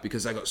life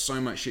because they got so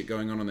much shit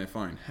going on their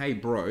phone. Hey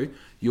bro,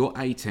 you're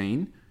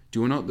 18.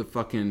 Do you know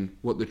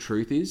what the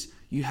truth is?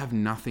 You have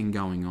nothing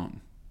going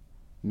on.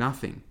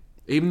 Nothing.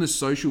 Even the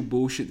social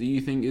bullshit that you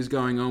think is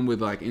going on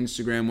with like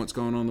Instagram, what's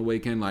going on the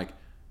weekend, like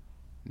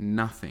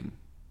nothing.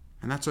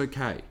 And that's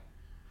okay.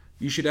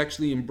 You should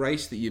actually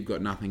embrace that you've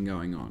got nothing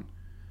going on.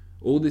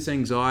 All this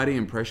anxiety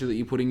and pressure that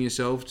you're putting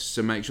yourself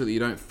to make sure that you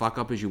don't fuck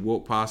up as you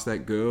walk past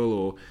that girl,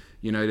 or,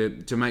 you know,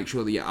 to make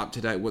sure that you're up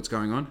to date what's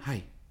going on.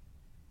 Hey,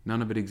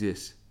 none of it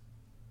exists.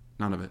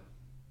 None of it.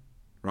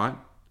 Right?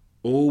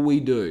 All we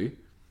do,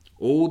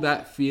 all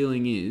that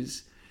feeling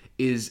is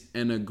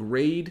an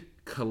agreed,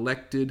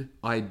 collected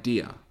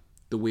idea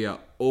that we are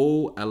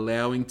all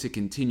allowing to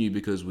continue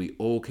because we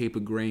all keep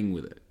agreeing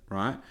with it.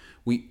 Right?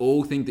 We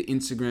all think that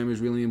Instagram is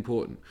really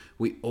important.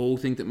 We all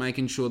think that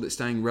making sure that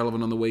staying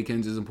relevant on the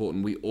weekends is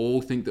important. We all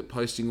think that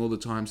posting all the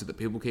time so that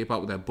people keep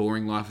up with our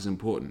boring life is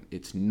important.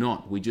 It's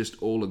not. We just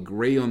all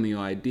agree on the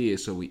idea,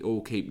 so we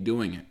all keep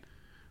doing it.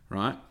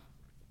 Right?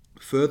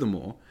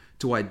 Furthermore,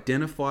 to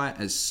identify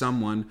as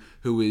someone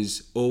who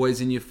is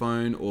always in your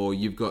phone, or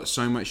you've got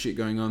so much shit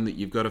going on that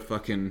you've got to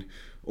fucking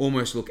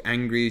almost look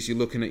angry as you're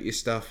looking at your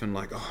stuff and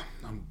like, oh,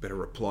 I better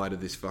reply to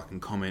this fucking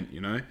comment, you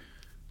know?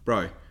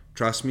 Bro,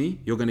 trust me,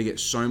 you're going to get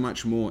so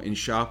much more in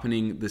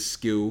sharpening the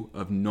skill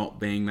of not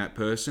being that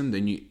person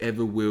than you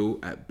ever will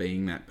at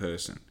being that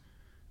person.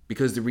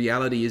 Because the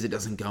reality is it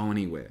doesn't go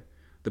anywhere.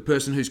 The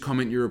person whose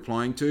comment you're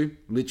replying to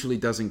literally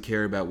doesn't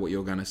care about what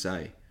you're going to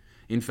say.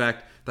 In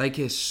fact, they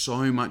care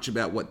so much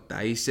about what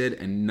they said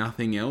and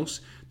nothing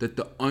else that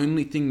the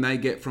only thing they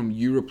get from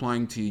you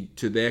replying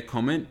to their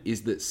comment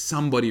is that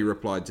somebody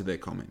replied to their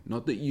comment,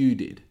 not that you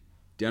did.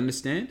 Do you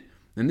understand?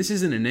 And this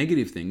isn't a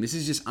negative thing. This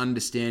is just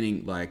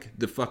understanding like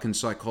the fucking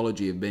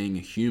psychology of being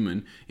a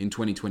human in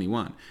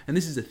 2021. And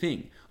this is the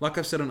thing. Like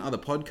I've said on other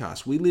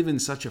podcasts, we live in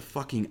such a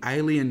fucking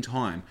alien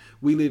time.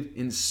 We live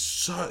in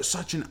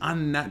such an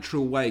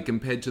unnatural way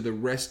compared to the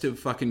rest of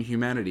fucking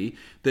humanity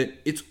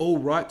that it's all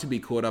right to be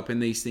caught up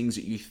in these things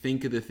that you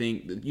think are the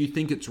thing, that you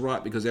think it's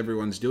right because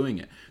everyone's doing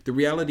it. The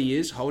reality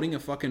is holding a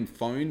fucking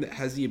phone that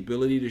has the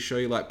ability to show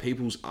you like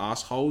people's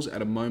assholes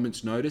at a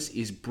moment's notice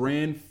is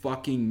brand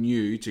fucking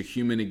new to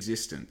human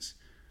existence.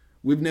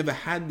 We've never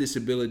had this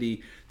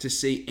ability to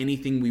see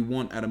anything we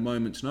want at a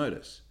moment's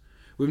notice.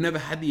 We've never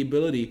had the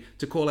ability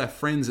to call our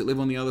friends that live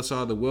on the other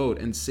side of the world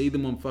and see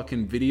them on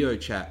fucking video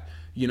chat,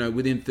 you know,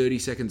 within 30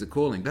 seconds of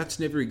calling. That's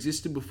never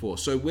existed before.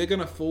 So we're going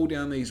to fall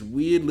down these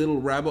weird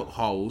little rabbit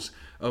holes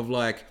of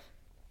like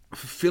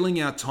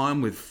filling our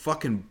time with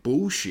fucking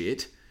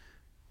bullshit,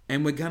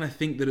 and we're going to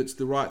think that it's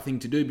the right thing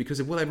to do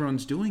because of what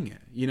everyone's doing it.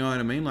 You know what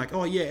I mean? Like,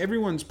 oh yeah,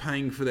 everyone's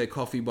paying for their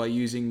coffee by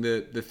using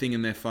the thing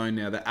in their phone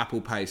now, the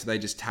Apple Pay, so they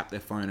just tap their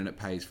phone and it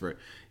pays for it.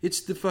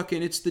 It's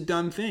the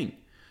done thing.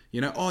 You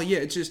know, oh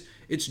yeah,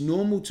 it's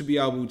normal to be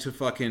able to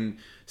fucking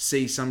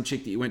see some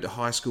chick that you went to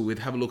high school with,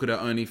 have a look at her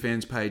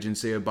OnlyFans page and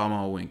see her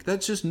bumhole wink.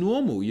 That's just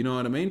normal, you know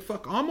what I mean?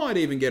 Fuck, I might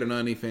even get an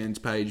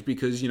OnlyFans page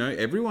because, you know,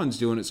 everyone's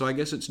doing it, so I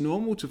guess it's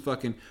normal to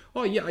fucking,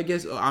 oh yeah,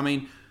 I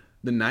mean,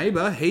 the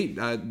neighbor,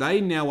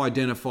 they now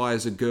identify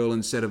as a girl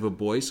instead of a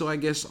boy, so I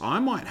guess I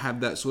might have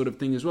that sort of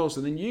thing as well.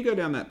 So then you go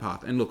down that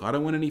path. And look, I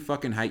don't want any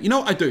fucking hate. You know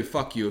what I do?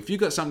 Fuck you. If you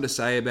got something to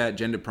say about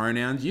gender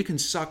pronouns, you can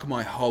suck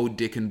my whole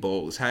dick and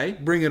balls, hey?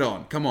 Bring it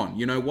on. Come on.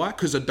 You know why?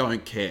 Because I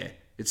don't care.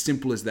 It's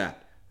simple as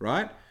that,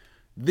 right?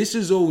 This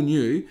is all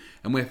new,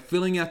 and we're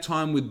filling our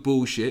time with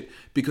bullshit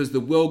because the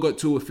world got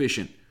too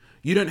efficient.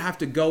 You don't have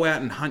to go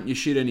out and hunt your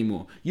shit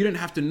anymore. You don't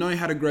have to know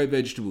how to grow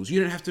vegetables.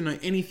 You don't have to know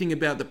anything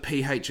about the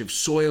pH of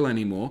soil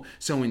anymore.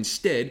 So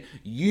instead,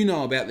 you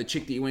know about the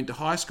chick that you went to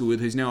high school with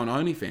who's now on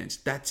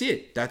OnlyFans. That's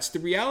it. That's the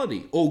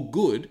reality. All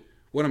good.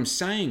 What I'm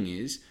saying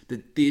is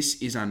that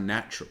this is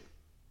unnatural,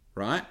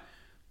 right?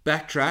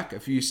 Backtrack a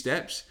few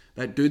steps.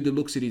 That dude that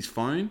looks at his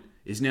phone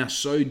is now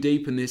so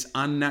deep in this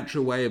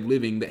unnatural way of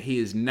living that he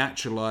has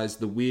naturalized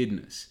the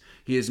weirdness.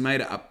 He has made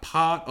it a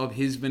part of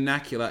his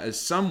vernacular as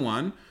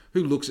someone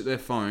who looks at their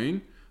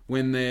phone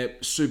when they're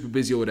super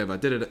busy or whatever.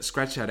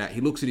 Scratch that out. He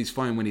looks at his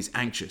phone when he's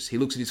anxious. He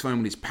looks at his phone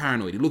when he's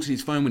paranoid. He looks at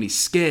his phone when he's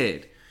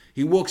scared.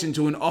 He walks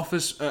into an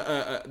office,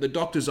 the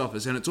doctor's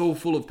office, and it's all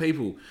full of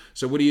people.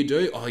 So what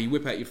do? Oh, you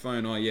whip out your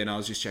phone. Oh, yeah, no, I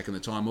was just checking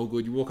the time. All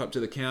good. You walk up to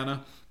the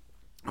counter.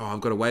 Oh,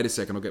 I've got to wait a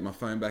second. I'll get my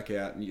phone back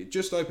out. And you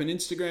just open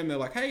Instagram. They're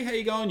like, hey, how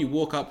you going? You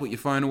walk up, put your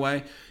phone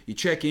away. You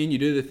check in. You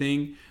do the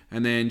thing.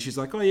 And then she's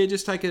like, oh, yeah,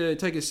 just take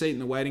a seat in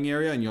the waiting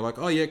area. And you're like,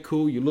 oh, yeah,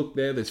 cool. You look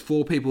there. There's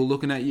 4 people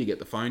looking at you. You get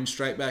the phone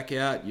straight back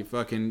out.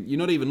 You're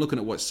not even looking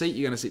at what seat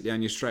you're going to sit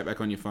down. You're straight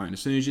back on your phone. As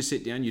soon as you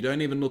sit down, you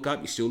don't even look up.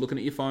 You're still looking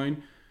at your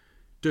phone.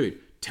 Dude,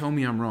 tell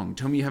me I'm wrong.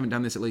 Tell me you haven't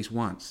done this at least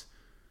once.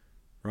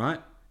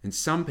 Right? And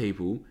some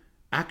people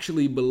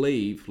actually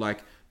believe,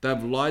 like,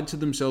 they've lied to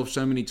themselves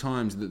so many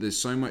times that there's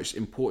so much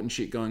important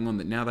shit going on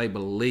that now they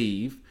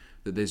believe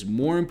that there's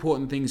more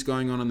important things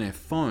going on their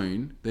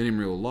phone than in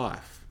real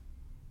life.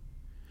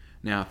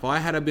 Now, if I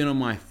had been on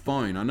my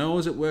phone, I know I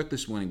was at work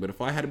this morning, but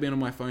if I had been on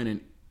my phone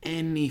in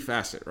any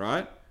facet,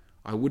 right,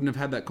 I wouldn't have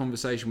had that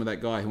conversation with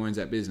that guy who owns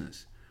that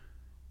business.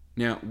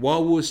 Now,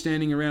 while we were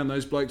standing around,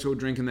 those blokes all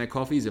drinking their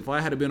coffees, if I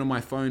had been on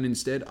my phone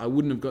instead, I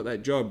wouldn't have got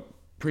that job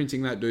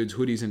printing that dude's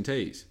hoodies and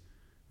tees,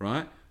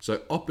 right?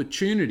 So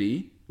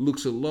opportunity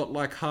looks a lot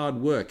like hard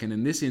work. And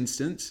in this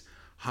instance,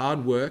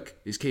 hard work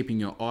is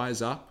keeping your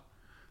eyes up.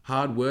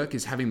 Hard work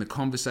is having the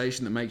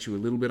conversation that makes you a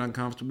little bit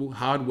uncomfortable.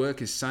 Hard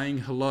work is saying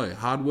hello.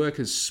 Hard work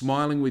is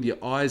smiling with your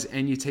eyes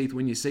and your teeth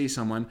when you see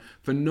someone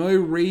for no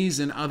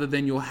reason other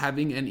than you're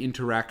having an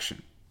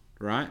interaction,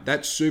 right?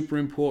 That's super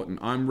important.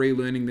 I'm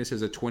relearning this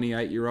as a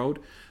 28-year-old,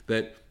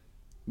 that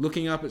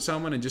looking up at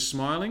someone and just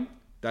smiling,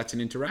 that's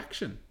an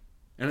interaction.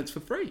 And it's for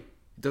free.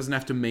 It doesn't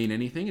have to mean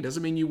anything. It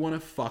doesn't mean you want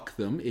to fuck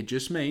them. It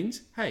just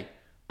means, hey,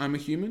 I'm a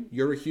human.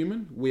 You're a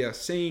human. We are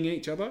seeing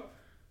each other.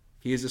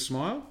 Here's a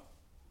smile.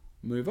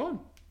 Move on.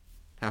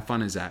 How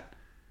fun is that?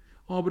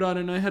 Oh, but I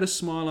don't know how to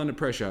smile under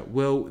pressure.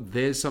 Well,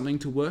 there's something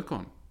to work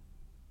on.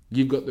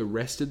 You've got the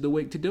rest of the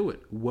week to do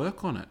it.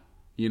 Work on it,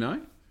 you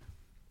know?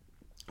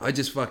 I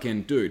just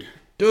fucking, dude.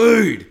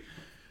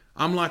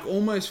 I'm like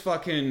almost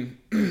fucking,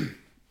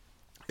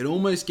 it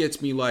almost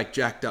gets me like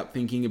jacked up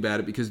thinking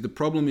about it, because the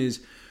problem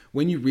is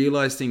when you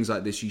realize things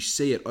like this, you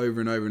see it over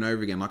and over and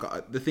over again.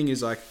 Like the thing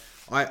is, like,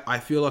 I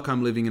feel like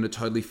I'm living in a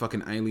totally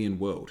fucking alien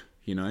world.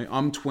 You know,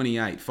 I'm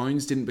 28.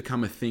 Phones didn't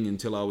become a thing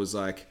until I was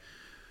like,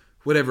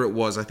 whatever it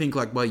was. I think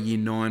like by year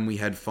 9 we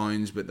had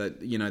phones, but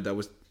that, you know, that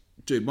was,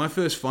 dude, my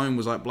first phone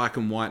was like black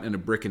and white and a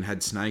brick and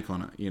had Snake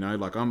on it. You know,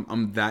 like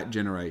I'm that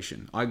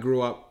generation. I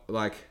grew up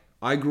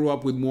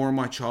with more of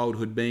my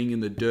childhood being in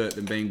the dirt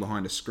than being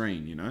behind a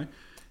screen, you know?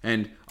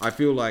 And I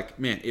feel like,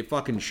 man, it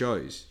fucking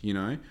shows, you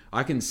know?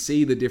 I can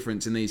see the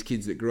difference in these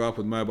kids that grew up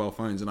with mobile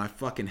phones, and I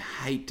fucking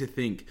hate to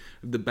think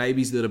of the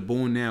babies that are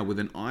born now with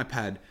an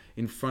iPad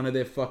in front of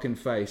their fucking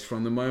face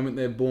from the moment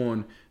they're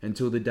born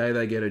until the day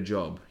they get a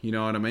job. You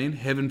know what I mean?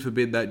 Heaven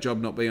forbid that job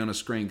not be on a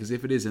screen, because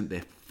if it isn't,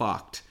 they're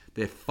fucked.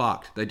 They're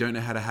fucked. They don't know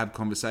how to have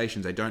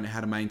conversations. They don't know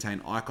how to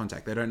maintain eye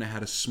contact. They don't know how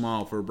to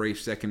smile for a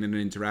brief second in an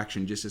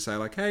interaction just to say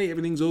like, hey,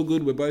 everything's all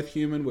good. We're both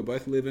human. We're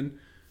both living.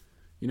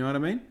 You know what I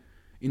mean?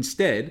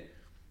 Instead,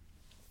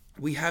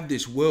 we have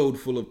this world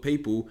full of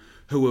people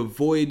who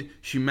avoid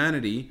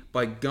humanity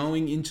by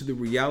going into the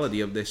reality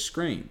of their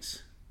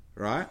screens,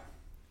 right?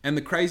 And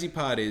the crazy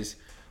part is,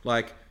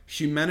 like,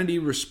 humanity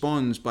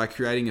responds by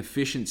creating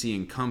efficiency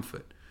and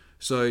comfort.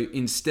 So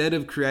instead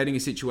of creating a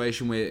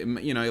situation where,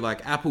 you know,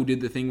 like Apple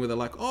did the thing where they're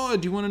like, oh,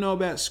 do you want to know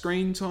about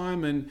screen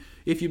time and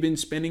if you've been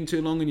spending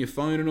too long on your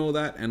phone and all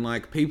that? And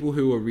like people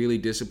who are really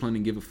disciplined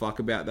and give a fuck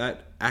about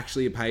that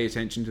actually pay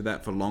attention to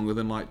that for longer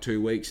than like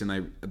 2 weeks,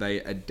 and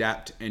they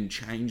adapt and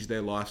change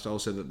their lifestyle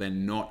so that they're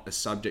not a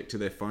subject to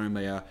their phone.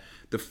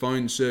 The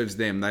phone serves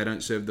them. They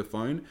don't serve the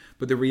phone.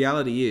 But the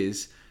reality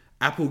is,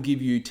 Apple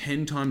give you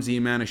 10 times the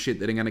amount of shit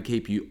that are going to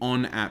keep you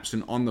on apps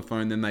and on the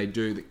phone than they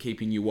do that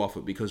keeping you off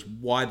it. Because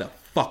why the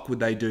fuck would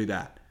they do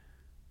that?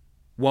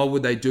 Why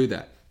would they do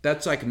that?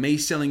 That's like me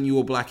selling you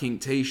a black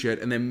ink t-shirt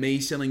and then me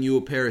selling you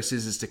a pair of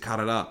scissors to cut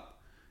it up.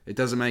 It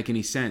doesn't make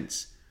any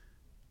sense.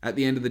 At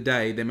the end of the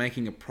day, they're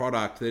making a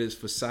product that is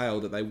for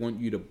sale that they want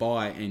you to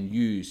buy and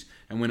use.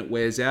 And when it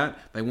wears out,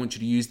 they want you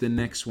to use the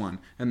next one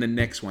and the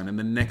next one and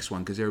the next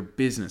one, because they're a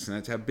business and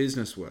that's how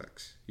business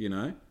works, you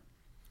know?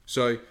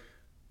 So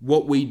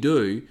what we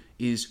do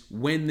is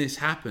when this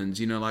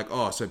happens, you know, like,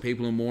 oh, so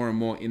people are more and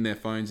more in their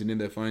phones and in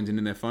their phones and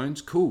in their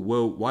phones. Cool.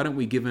 Well, why don't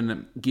we give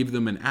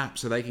them an app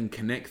so they can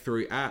connect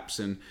through apps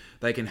and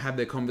they can have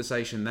their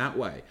conversation that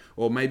way?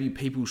 Or maybe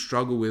people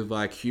struggle with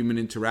like human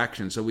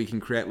interaction, so we can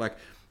create like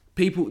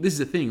people, this is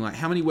the thing, like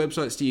how many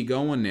websites do you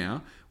go on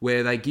now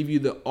where they give you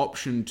the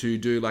option to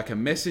do like a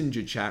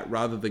messenger chat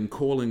rather than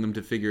calling them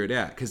to figure it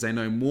out? Because they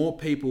know more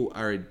people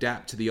are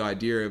adapt to the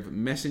idea of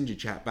messenger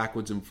chat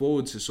backwards and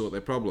forwards to sort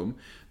their problem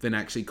than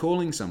actually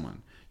calling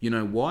someone. You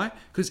know why?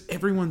 Because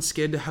everyone's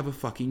scared to have a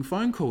fucking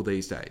phone call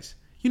these days.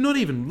 You're not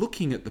even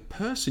looking at the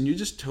person, you're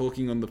just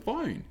talking on the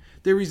phone.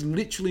 There is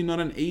literally not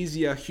an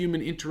easier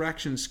human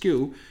interaction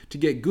skill to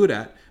get good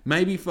at.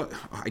 Maybe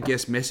I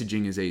guess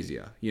messaging is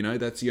easier. You know,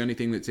 that's the only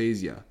thing that's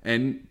easier.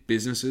 And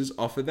businesses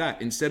offer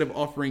that. Instead of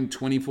offering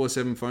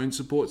 24/7 phone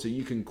support so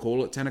you can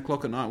call at 10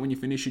 o'clock at night when you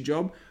finish your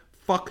job,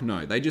 fuck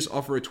no. They just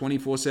offer a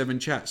 24/7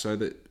 chat so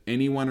that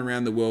anyone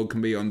around the world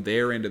can be on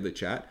their end of the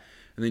chat.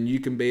 And then you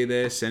can be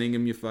there sending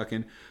them your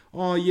fucking,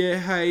 oh yeah,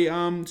 hey,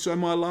 so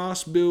my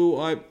last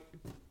bill,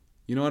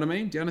 you know what I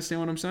mean? Do you understand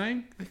what I'm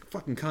saying? I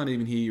fucking can't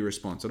even hear your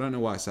response. I don't know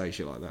why I say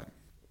shit like that.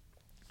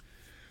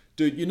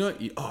 Dude, you know,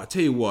 I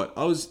tell you what,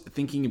 I was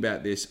thinking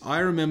about this. I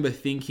remember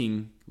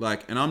thinking,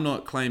 like, and I'm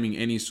not claiming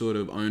any sort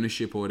of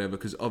ownership or whatever,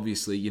 because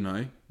obviously, you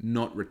know,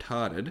 not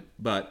retarded,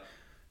 but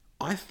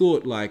I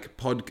thought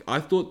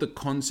the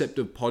concept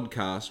of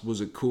podcasts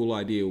was a cool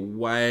idea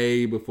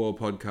way before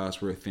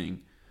podcasts were a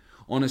thing.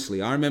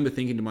 Honestly, I remember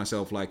thinking to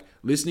myself, like,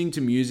 listening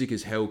to music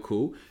is hell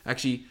cool.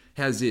 Actually,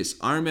 how's this?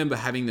 I remember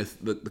having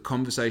the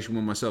conversation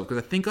with myself,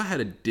 because I think I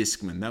had a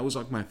Discman. That was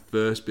like my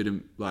first bit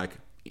of,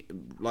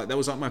 that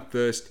was like my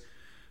first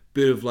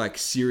bit of, like,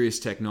 serious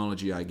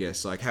technology, I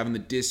guess. Like, having the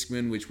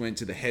Discman, which went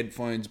to the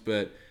headphones,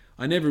 but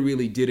I never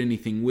really did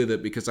anything with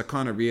it, because I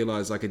kind of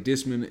realized, like, a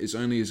Discman is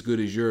only as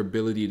good as your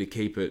ability to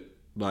keep it,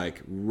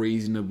 like,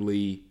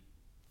 reasonably,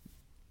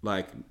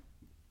 like,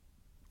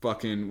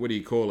 fucking, what do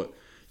you call it?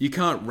 You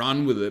can't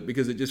run with it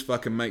because it just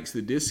fucking makes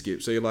the disc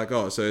skip. So you're like,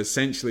 oh, so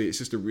essentially it's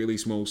just a really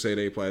small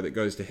CD player that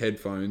goes to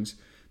headphones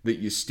that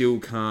you still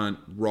can't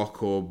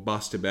rock or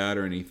bust about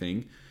or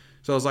anything.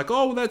 So I was like,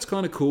 oh, well, that's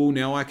kind of cool.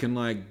 Now I can,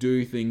 like,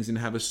 do things and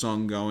have a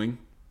song going.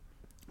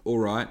 All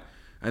right.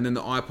 And then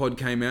the iPod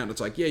came out and it's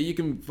like, yeah, you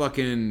can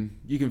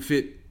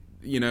fit,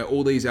 you know,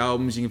 all these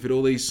albums, you can fit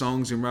all these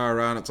songs and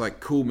rah. And it's like,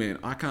 cool, man.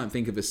 I can't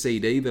think of a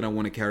CD that I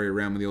want to carry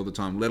around with me all the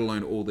time, let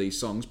alone all these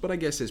songs. But I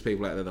guess there's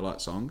people out there that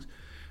like songs.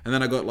 And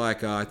then I got,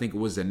 like, I think it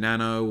was the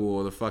Nano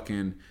or the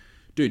fucking...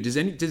 Dude, does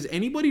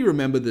anybody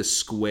remember the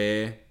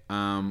Square?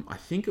 I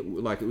think it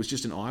was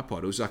just an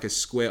iPod. It was like a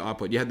square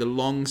iPod. You had the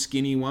long,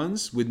 skinny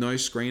ones with no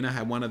screen. I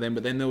had one of them.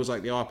 But then there was,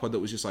 like, the iPod that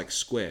was just, like,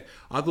 square.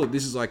 I thought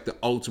this is, like, the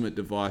ultimate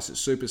device. It's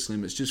super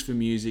slim. It's just for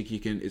music.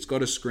 It's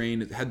got a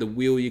screen. It had the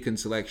wheel. You can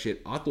select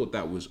shit. I thought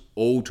that was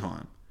all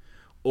time.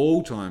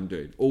 All time,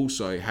 dude.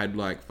 Also had,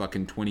 like,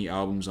 fucking 20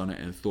 albums on it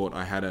and thought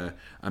I had a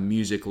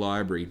music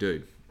library,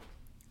 dude.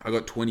 I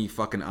got 20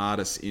 fucking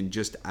artists in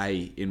just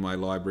in my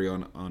library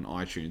on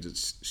iTunes.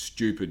 It's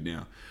stupid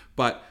now.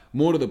 But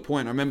more to the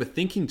point, I remember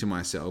thinking to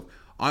myself,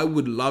 I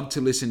would love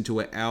to listen to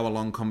an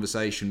hour-long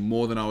conversation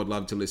more than I would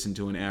love to listen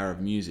to an hour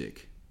of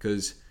music.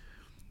 Because,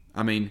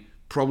 I mean,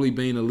 probably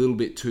being a little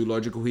bit too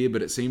logical here,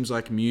 but it seems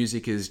like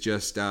music is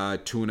just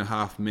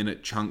 2.5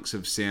 minute chunks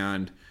of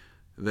sound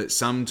that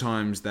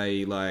sometimes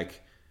they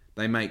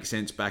make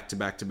sense back to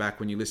back to back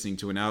when you're listening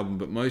to an album,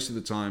 but most of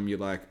the time you're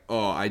like,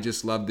 oh, I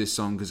just love this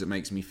song because it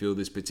makes me feel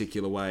this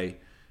particular way.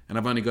 And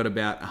I've only got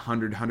about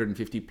 100,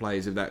 150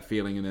 plays of that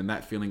feeling, and then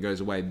that feeling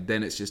goes away.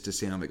 Then it's just a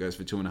sound that goes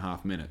for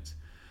 2.5 minutes.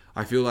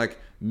 I feel like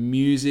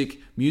music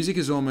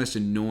is almost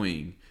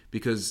annoying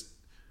because,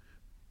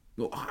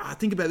 well, I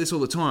think about this all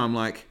the time.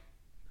 Like,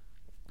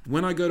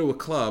 when I go to a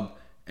club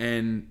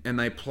and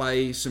they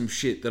play some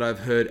shit that I've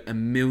heard a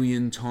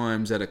million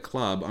times at a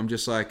club, I'm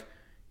just like,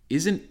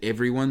 isn't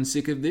everyone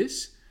sick of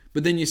this?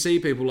 But then you see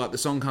people, like, the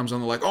song comes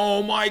on, they're like,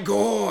 oh my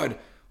God,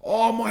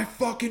 oh my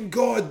fucking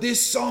God,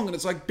 this song. And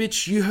it's like,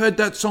 bitch, you heard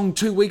that song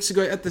 2 weeks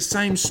ago at the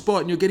same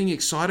spot and you're getting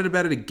excited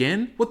about it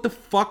again? What the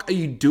fuck are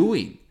you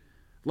doing?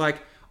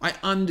 Like, I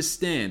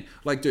understand.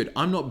 Like, dude,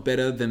 I'm not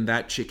better than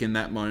that chick in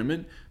that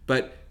moment,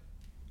 but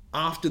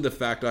after the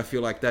fact, I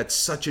feel like that's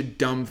such a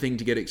dumb thing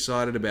to get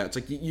excited about. It's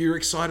like, you're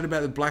excited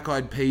about the Black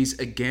Eyed Peas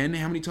again?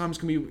 How many times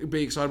can we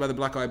be excited about the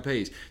Black Eyed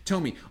Peas? Tell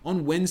me,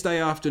 on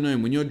Wednesday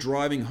afternoon, when you're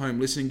driving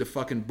home, listening to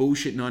fucking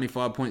bullshit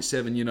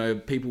 95.7, you know,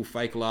 people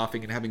fake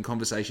laughing and having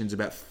conversations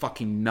about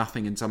fucking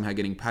nothing and somehow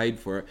getting paid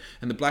for it,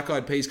 and the Black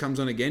Eyed Peas comes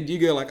on again, do you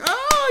go like,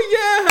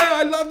 oh yeah,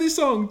 I love this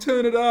song,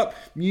 turn it up,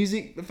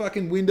 music, the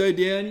fucking window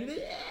down,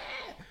 yeah.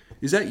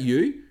 Is that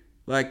you?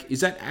 Like, is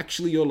that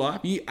actually your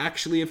life? Are you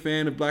actually a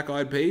fan of Black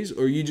Eyed Peas?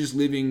 Or are you just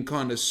living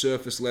kind of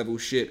surface level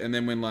shit, and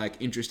then when, like,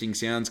 interesting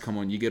sounds come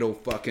on, you get all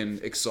fucking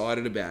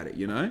excited about it,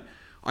 you know?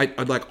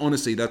 I'd like,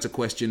 honestly, that's a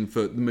question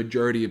for the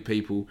majority of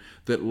people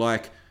that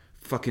like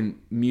fucking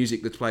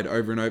music that's played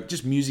over and over.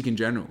 Just music in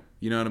general.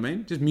 You know what I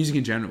mean? Just music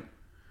in general.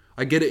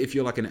 I get it if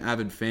you're like an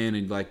avid fan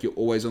and like you're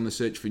always on the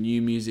search for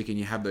new music and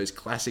you have those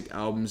classic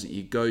albums that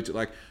you go to.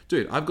 Like,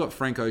 dude, I've got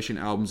Frank Ocean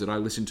albums that I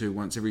listen to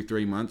once every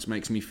 3 months.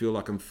 Makes me feel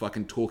like I'm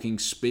fucking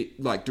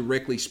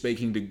directly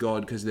speaking to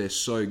God because they're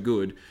so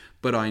good.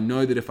 But I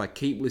know that if I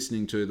keep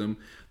listening to them,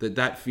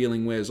 that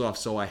feeling wears off.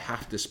 So I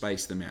have to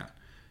space them out.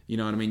 You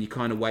know what I mean? You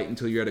kind of wait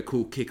until you're at a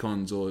cool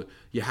kick-ons or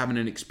you're having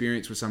an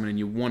experience with someone and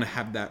you want to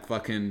have that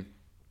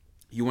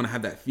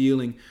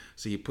feeling.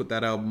 So you put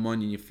that album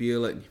on and you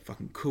feel it and you're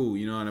fucking cool,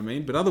 you know what I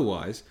mean? But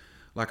otherwise,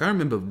 like I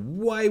remember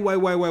way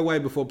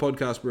before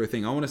podcasts were a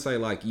thing. I want to say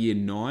like year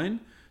 9.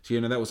 So,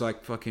 that was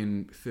like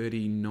fucking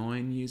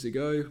 39 years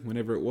ago,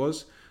 whenever it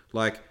was.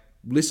 Like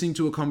listening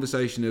to a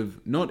conversation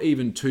of not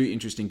even 2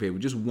 interesting people,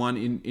 just one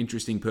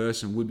interesting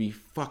person would be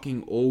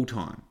fucking all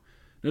time.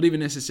 Not even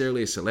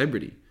necessarily a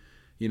celebrity.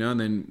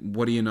 And then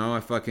what do you know? I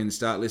fucking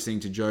start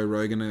listening to Joe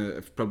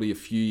Rogan probably a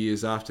few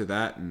years after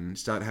that and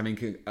start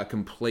having a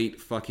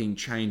complete fucking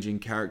change in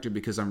character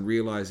because I'm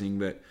realizing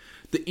that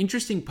the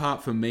interesting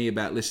part for me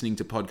about listening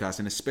to podcasts,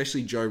 and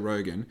especially Joe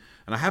Rogan,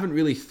 and I haven't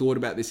really thought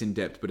about this in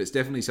depth, but it's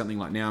definitely something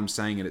like now I'm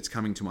saying it, it's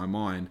coming to my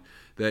mind,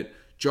 that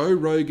Joe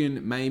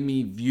Rogan made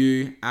me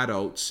view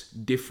adults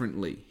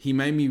differently. He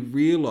made me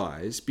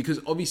realize,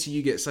 because obviously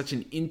you get such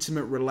an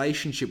intimate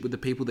relationship with the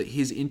people that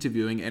he's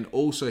interviewing and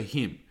also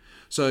him.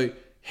 So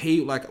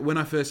when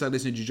I first started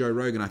listening to Joe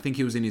Rogan, I think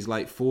he was in his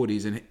late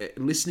 40s, and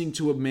listening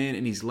to a man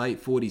in his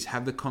late 40s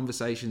have the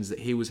conversations that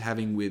he was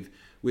having with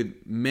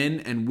men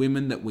and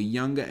women that were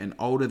younger and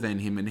older than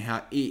him, and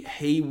how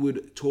he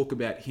would talk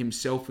about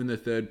himself in the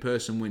third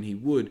person when he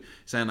would,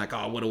 saying like,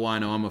 oh, what do I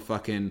know? I'm a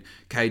fucking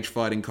cage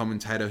fighting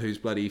commentator who's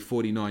bloody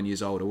 49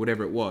 years old or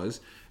whatever it was.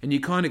 And you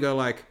kind of go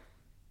like,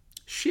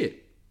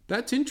 shit,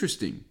 that's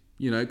interesting,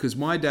 because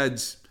my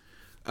dad's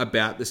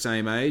about the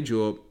same age,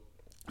 or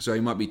so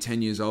he might be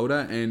 10 years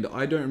older, and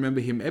I don't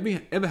remember him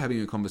ever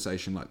having a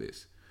conversation like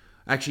this.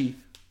 Actually,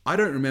 I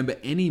don't remember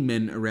any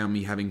men around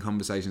me having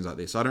conversations like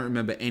this. I don't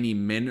remember any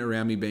men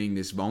around me being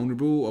this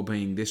vulnerable or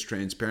being this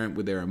transparent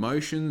with their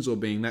emotions or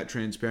being that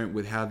transparent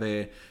with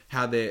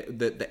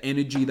the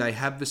energy they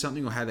have for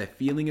something or how they're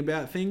feeling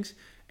about things.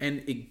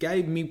 And it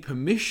gave me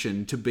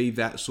permission to be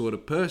that sort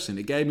of person.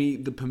 It gave me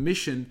the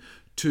permission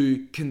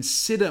to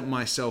consider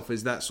myself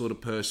as that sort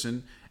of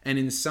person, and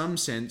in some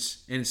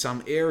sense, in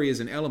some areas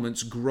and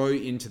elements, grow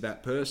into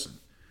that person.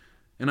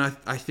 And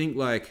I think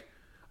like,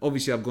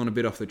 obviously I've gone a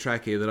bit off the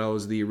track here that I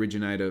was the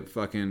originator,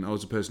 I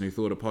was the person who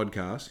thought a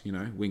podcast,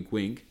 wink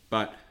wink.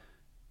 But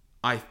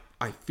I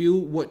feel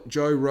what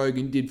Joe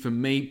Rogan did for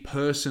me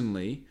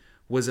personally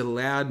was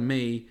allowed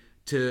me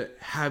to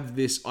have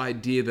this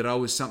idea that I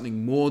was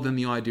something more than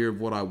the idea of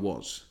what I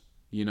was.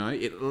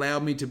 It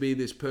allowed me to be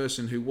this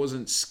person who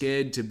wasn't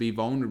scared to be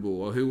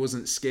vulnerable, or who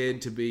wasn't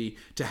scared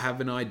to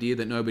have an idea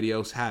that nobody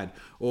else had,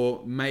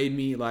 or made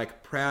me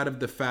like proud of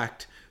the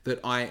fact that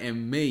I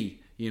am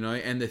me,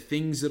 and the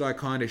things that I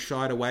kind of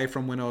shied away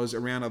from when I was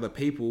around other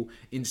people,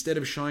 instead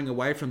of shying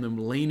away from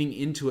them, leaning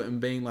into it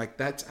and being like,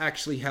 that's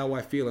actually how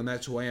I feel and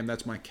that's who I am,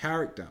 that's my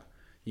character.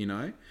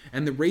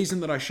 And the reason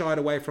that I shied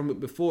away from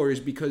it before is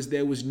because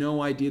there was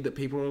no idea that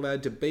people are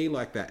allowed to be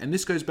like that. And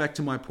this goes back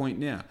to my point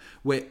now,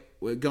 where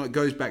it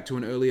goes back to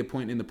an earlier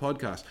point in the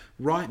podcast.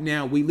 Right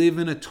now, we live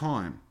in a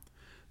time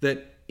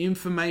that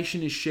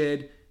information is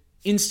shared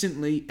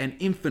instantly and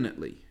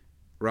infinitely,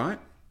 right?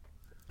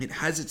 It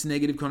has its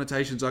negative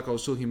connotations like I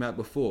was talking about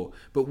before,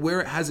 but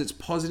where it has its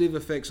positive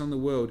effects on the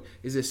world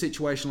is a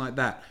situation like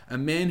that. A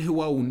man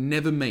who I will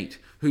never meet,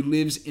 who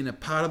lives in a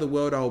part of the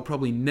world I will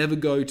probably never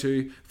go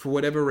to for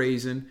whatever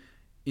reason,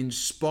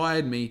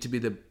 inspired me to be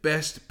the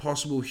best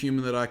possible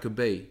human that I could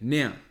be.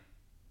 Now,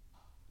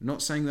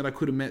 not saying that I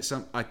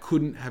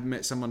couldn't have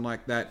met someone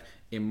like that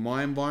in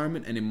my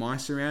environment and in my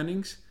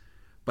surroundings,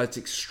 but it's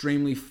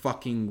extremely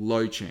fucking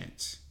low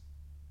chance.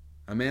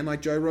 A man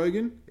like Joe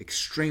Rogan,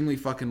 extremely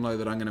fucking low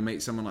that I'm going to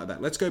meet someone like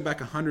that. Let's go back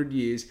 100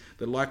 years,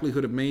 the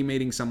likelihood of me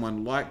meeting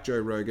someone like Joe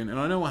Rogan, and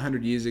I know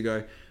 100 years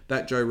ago,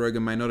 that Joe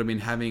Rogan may not have been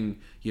having,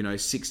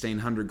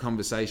 1,600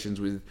 conversations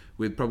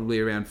with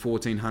probably around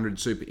 1,400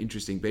 super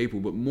interesting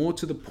people, but more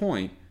to the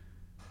point,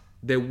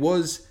 there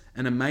was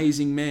an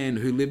amazing man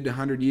who lived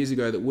 100 years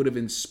ago that would have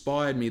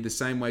inspired me the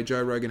same way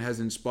Joe Rogan has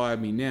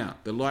inspired me now.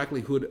 The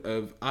likelihood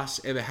of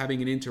us ever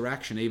having an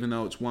interaction, even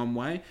though it's one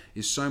way,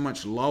 is so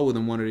much lower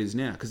than what it is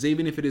now. Because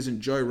even if it isn't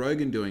Joe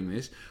Rogan doing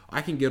this,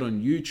 I can get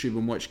on YouTube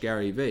and watch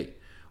Gary Vee.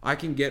 I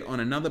can get on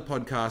another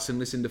podcast and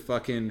listen to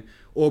fucking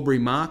Aubrey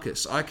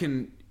Marcus. I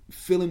can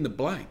fill in the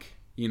blank,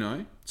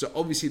 So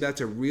obviously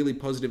that's a really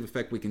positive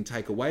effect we can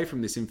take away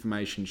from this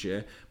information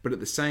share. But at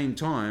the same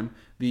time,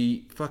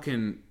 the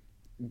fucking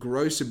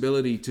gross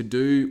ability to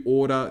do,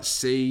 order,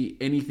 see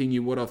anything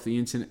you want off the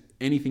internet,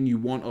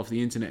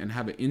 and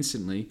have it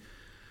instantly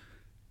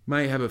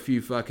may have a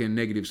few fucking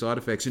negative side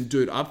effects. And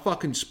dude, I've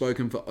fucking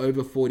spoken for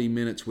over 40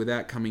 minutes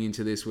without coming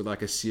into this with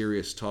like a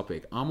serious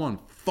topic. I'm on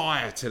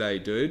fire today,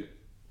 dude.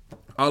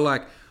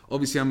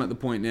 Obviously I'm at the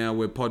point now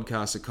where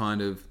podcasts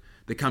are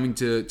they're coming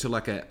to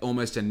like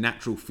almost a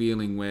natural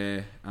feeling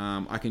where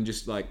I can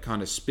just like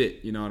kind of spit,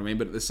 you know what I mean?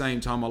 But at the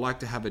same time, I like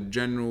to have a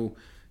general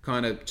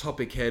kind of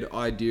topic head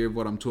idea of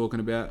what I'm talking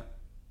about.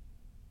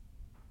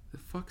 The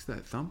fuck's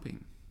that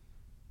thumping?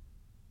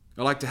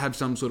 I like to have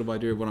some sort of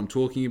idea of what I'm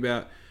talking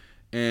about.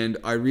 And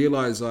I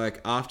realized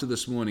like after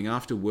this morning,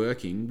 after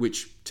working,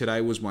 which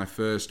today was my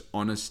first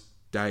honest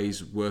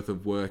days worth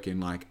of work in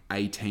like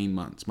 18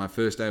 months. My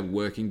first day of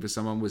working for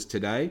someone was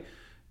today.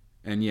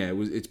 And yeah,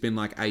 it's been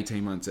like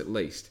 18 months at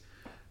least.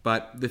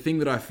 But the thing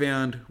that I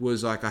found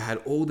was like I had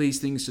all these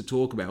things to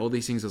talk about. All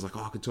these things I was like,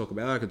 oh, I could talk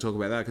about that, I could talk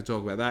about that, I could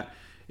talk about that.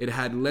 It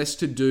had less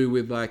to do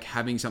with like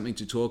having something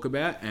to talk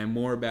about and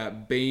more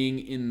about being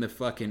in the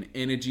fucking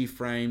energy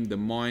frame, the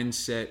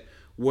mindset,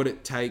 what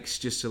it takes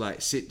just to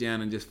like sit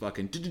down and just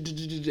fucking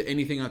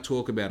anything I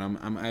talk about,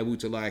 I'm able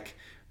to like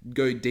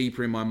go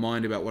deeper in my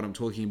mind about what I'm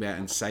talking about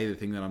and say the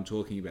thing that I'm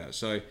talking about.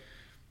 So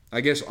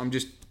I guess I'm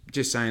just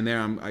saying there,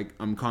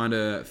 I'm kind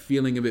of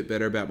feeling a bit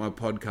better about my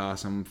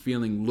podcast. I'm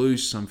feeling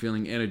loose. I'm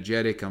feeling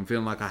energetic. I'm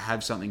feeling like I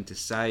have something to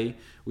say,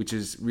 which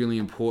is really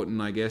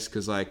important, I guess,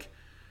 because like,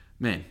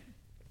 man,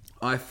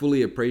 I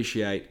fully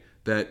appreciate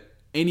that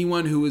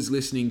anyone who is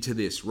listening to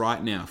this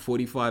right now,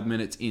 45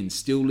 minutes in,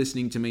 still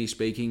listening to me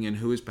speaking, and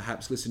who has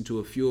perhaps listened to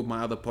a few of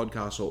my other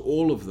podcasts or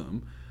all of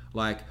them,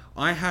 like,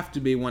 I have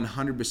to be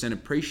 100%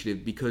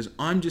 appreciative because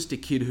I'm just a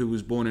kid who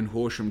was born in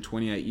Horsham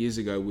 28 years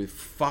ago with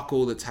fuck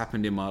all that's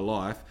happened in my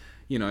life.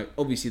 You know,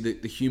 obviously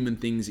the human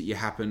things that you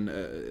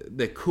happen,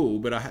 they're cool,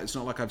 but it's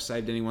not like I've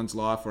saved anyone's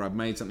life or I've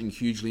made something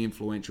hugely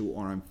influential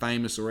or I'm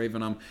famous or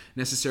even I'm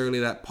necessarily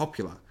that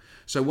popular.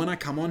 So when I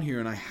come on here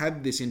and I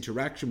have this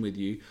interaction with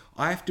you,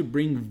 I have to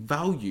bring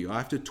value. I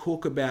have to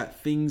talk about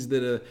things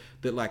that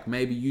like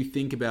maybe you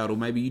think about or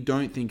maybe you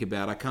don't think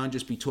about. I can't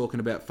just be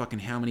talking about fucking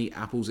how many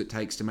apples it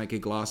takes to make a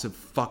glass of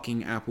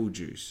fucking apple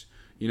juice.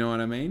 You know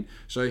what I mean?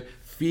 So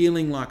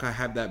feeling like I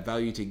have that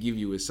value to give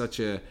you is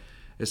such a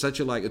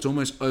like, it's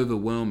almost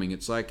overwhelming.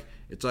 It's like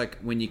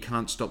when you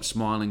can't stop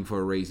smiling for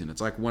a reason.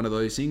 It's like one of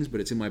those things,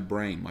 but it's in my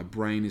brain. My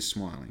brain is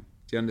smiling.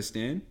 Do you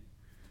understand?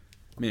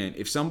 Man,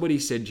 if somebody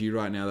said to you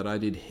right now that I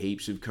did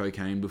heaps of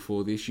cocaine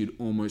before this, you'd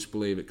almost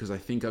believe it because I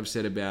think I've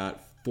said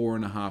about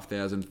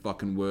 4,500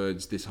 fucking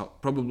words.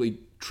 Probably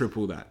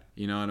triple that.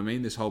 You know what I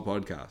mean? This whole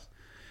podcast.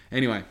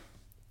 Anyway,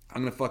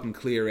 I'm going to fucking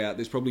clear out.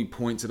 There's probably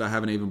points that I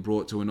haven't even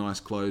brought to a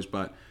nice close,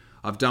 but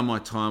I've done my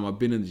time. I've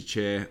been in the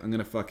chair. I'm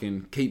going to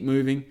fucking keep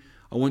moving.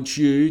 I want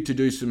you to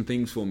do some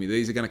things for me.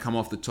 These are going to come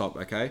off the top,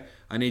 okay?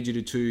 I need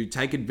you to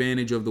take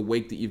advantage of the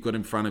week that you've got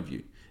in front of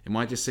you. It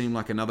might just seem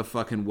like another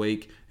fucking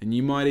week, and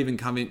you might even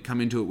come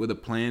into it with a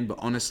plan, but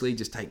honestly,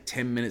 just take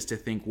 10 minutes to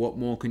think what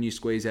more can you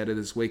squeeze out of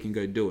this week and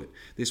go do it.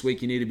 This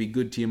week you need to be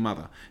good to your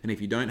mother, and if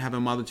you don't have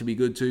a mother to be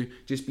good to,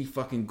 just be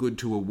fucking good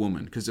to a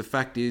woman, because the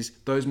fact is,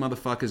 those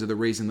motherfuckers are the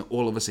reason that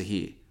all of us are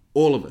here.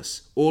 All of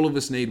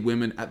us need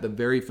women. At the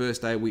very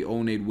first day, we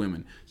all need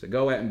women. So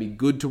go out and be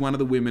good to one of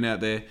the women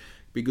out there.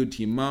 Be good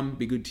to your mum,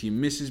 be good to your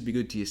missus, be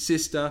good to your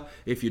sister.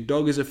 If your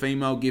dog is a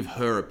female, give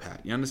her a pat.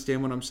 You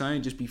understand what I'm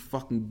saying? Just be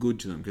fucking good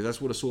to them because that's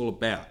what it's all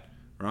about,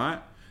 right?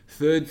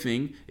 Third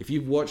thing, if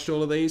you've watched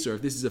all of these or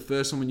if this is the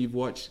first one you've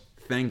watched,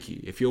 thank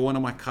you. If you're one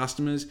of my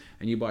customers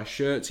and you buy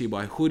shirts, you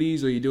buy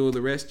hoodies or you do all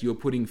the rest, you're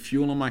putting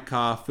fuel on my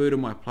car, food on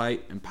my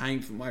plate and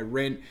paying for my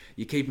rent.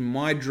 You're keeping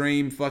my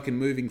dream fucking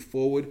moving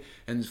forward.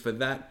 And for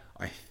that,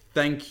 I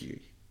thank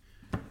you.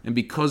 And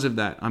because of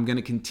that, I'm going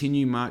to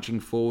continue marching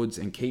forwards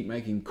and keep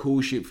making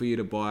cool shit for you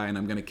to buy. And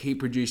I'm going to keep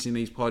producing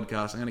these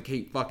podcasts. I'm going to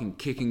keep fucking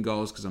kicking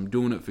goals because I'm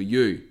doing it for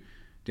you.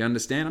 Do you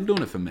understand? I'm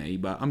doing it for me,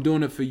 but I'm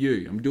doing it for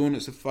you. I'm doing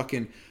it so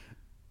fucking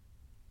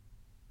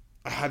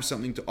I have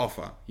something to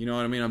offer. You know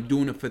what I mean? I'm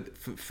doing it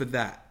for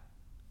that.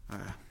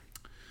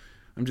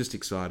 I'm just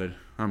excited.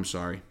 I'm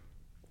sorry.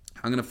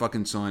 I'm going to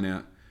fucking sign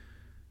out.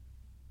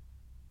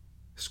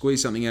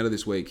 Squeeze something out of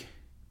this week.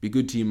 Be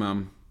good to your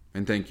mum.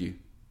 And thank you.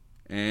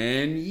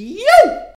 And you!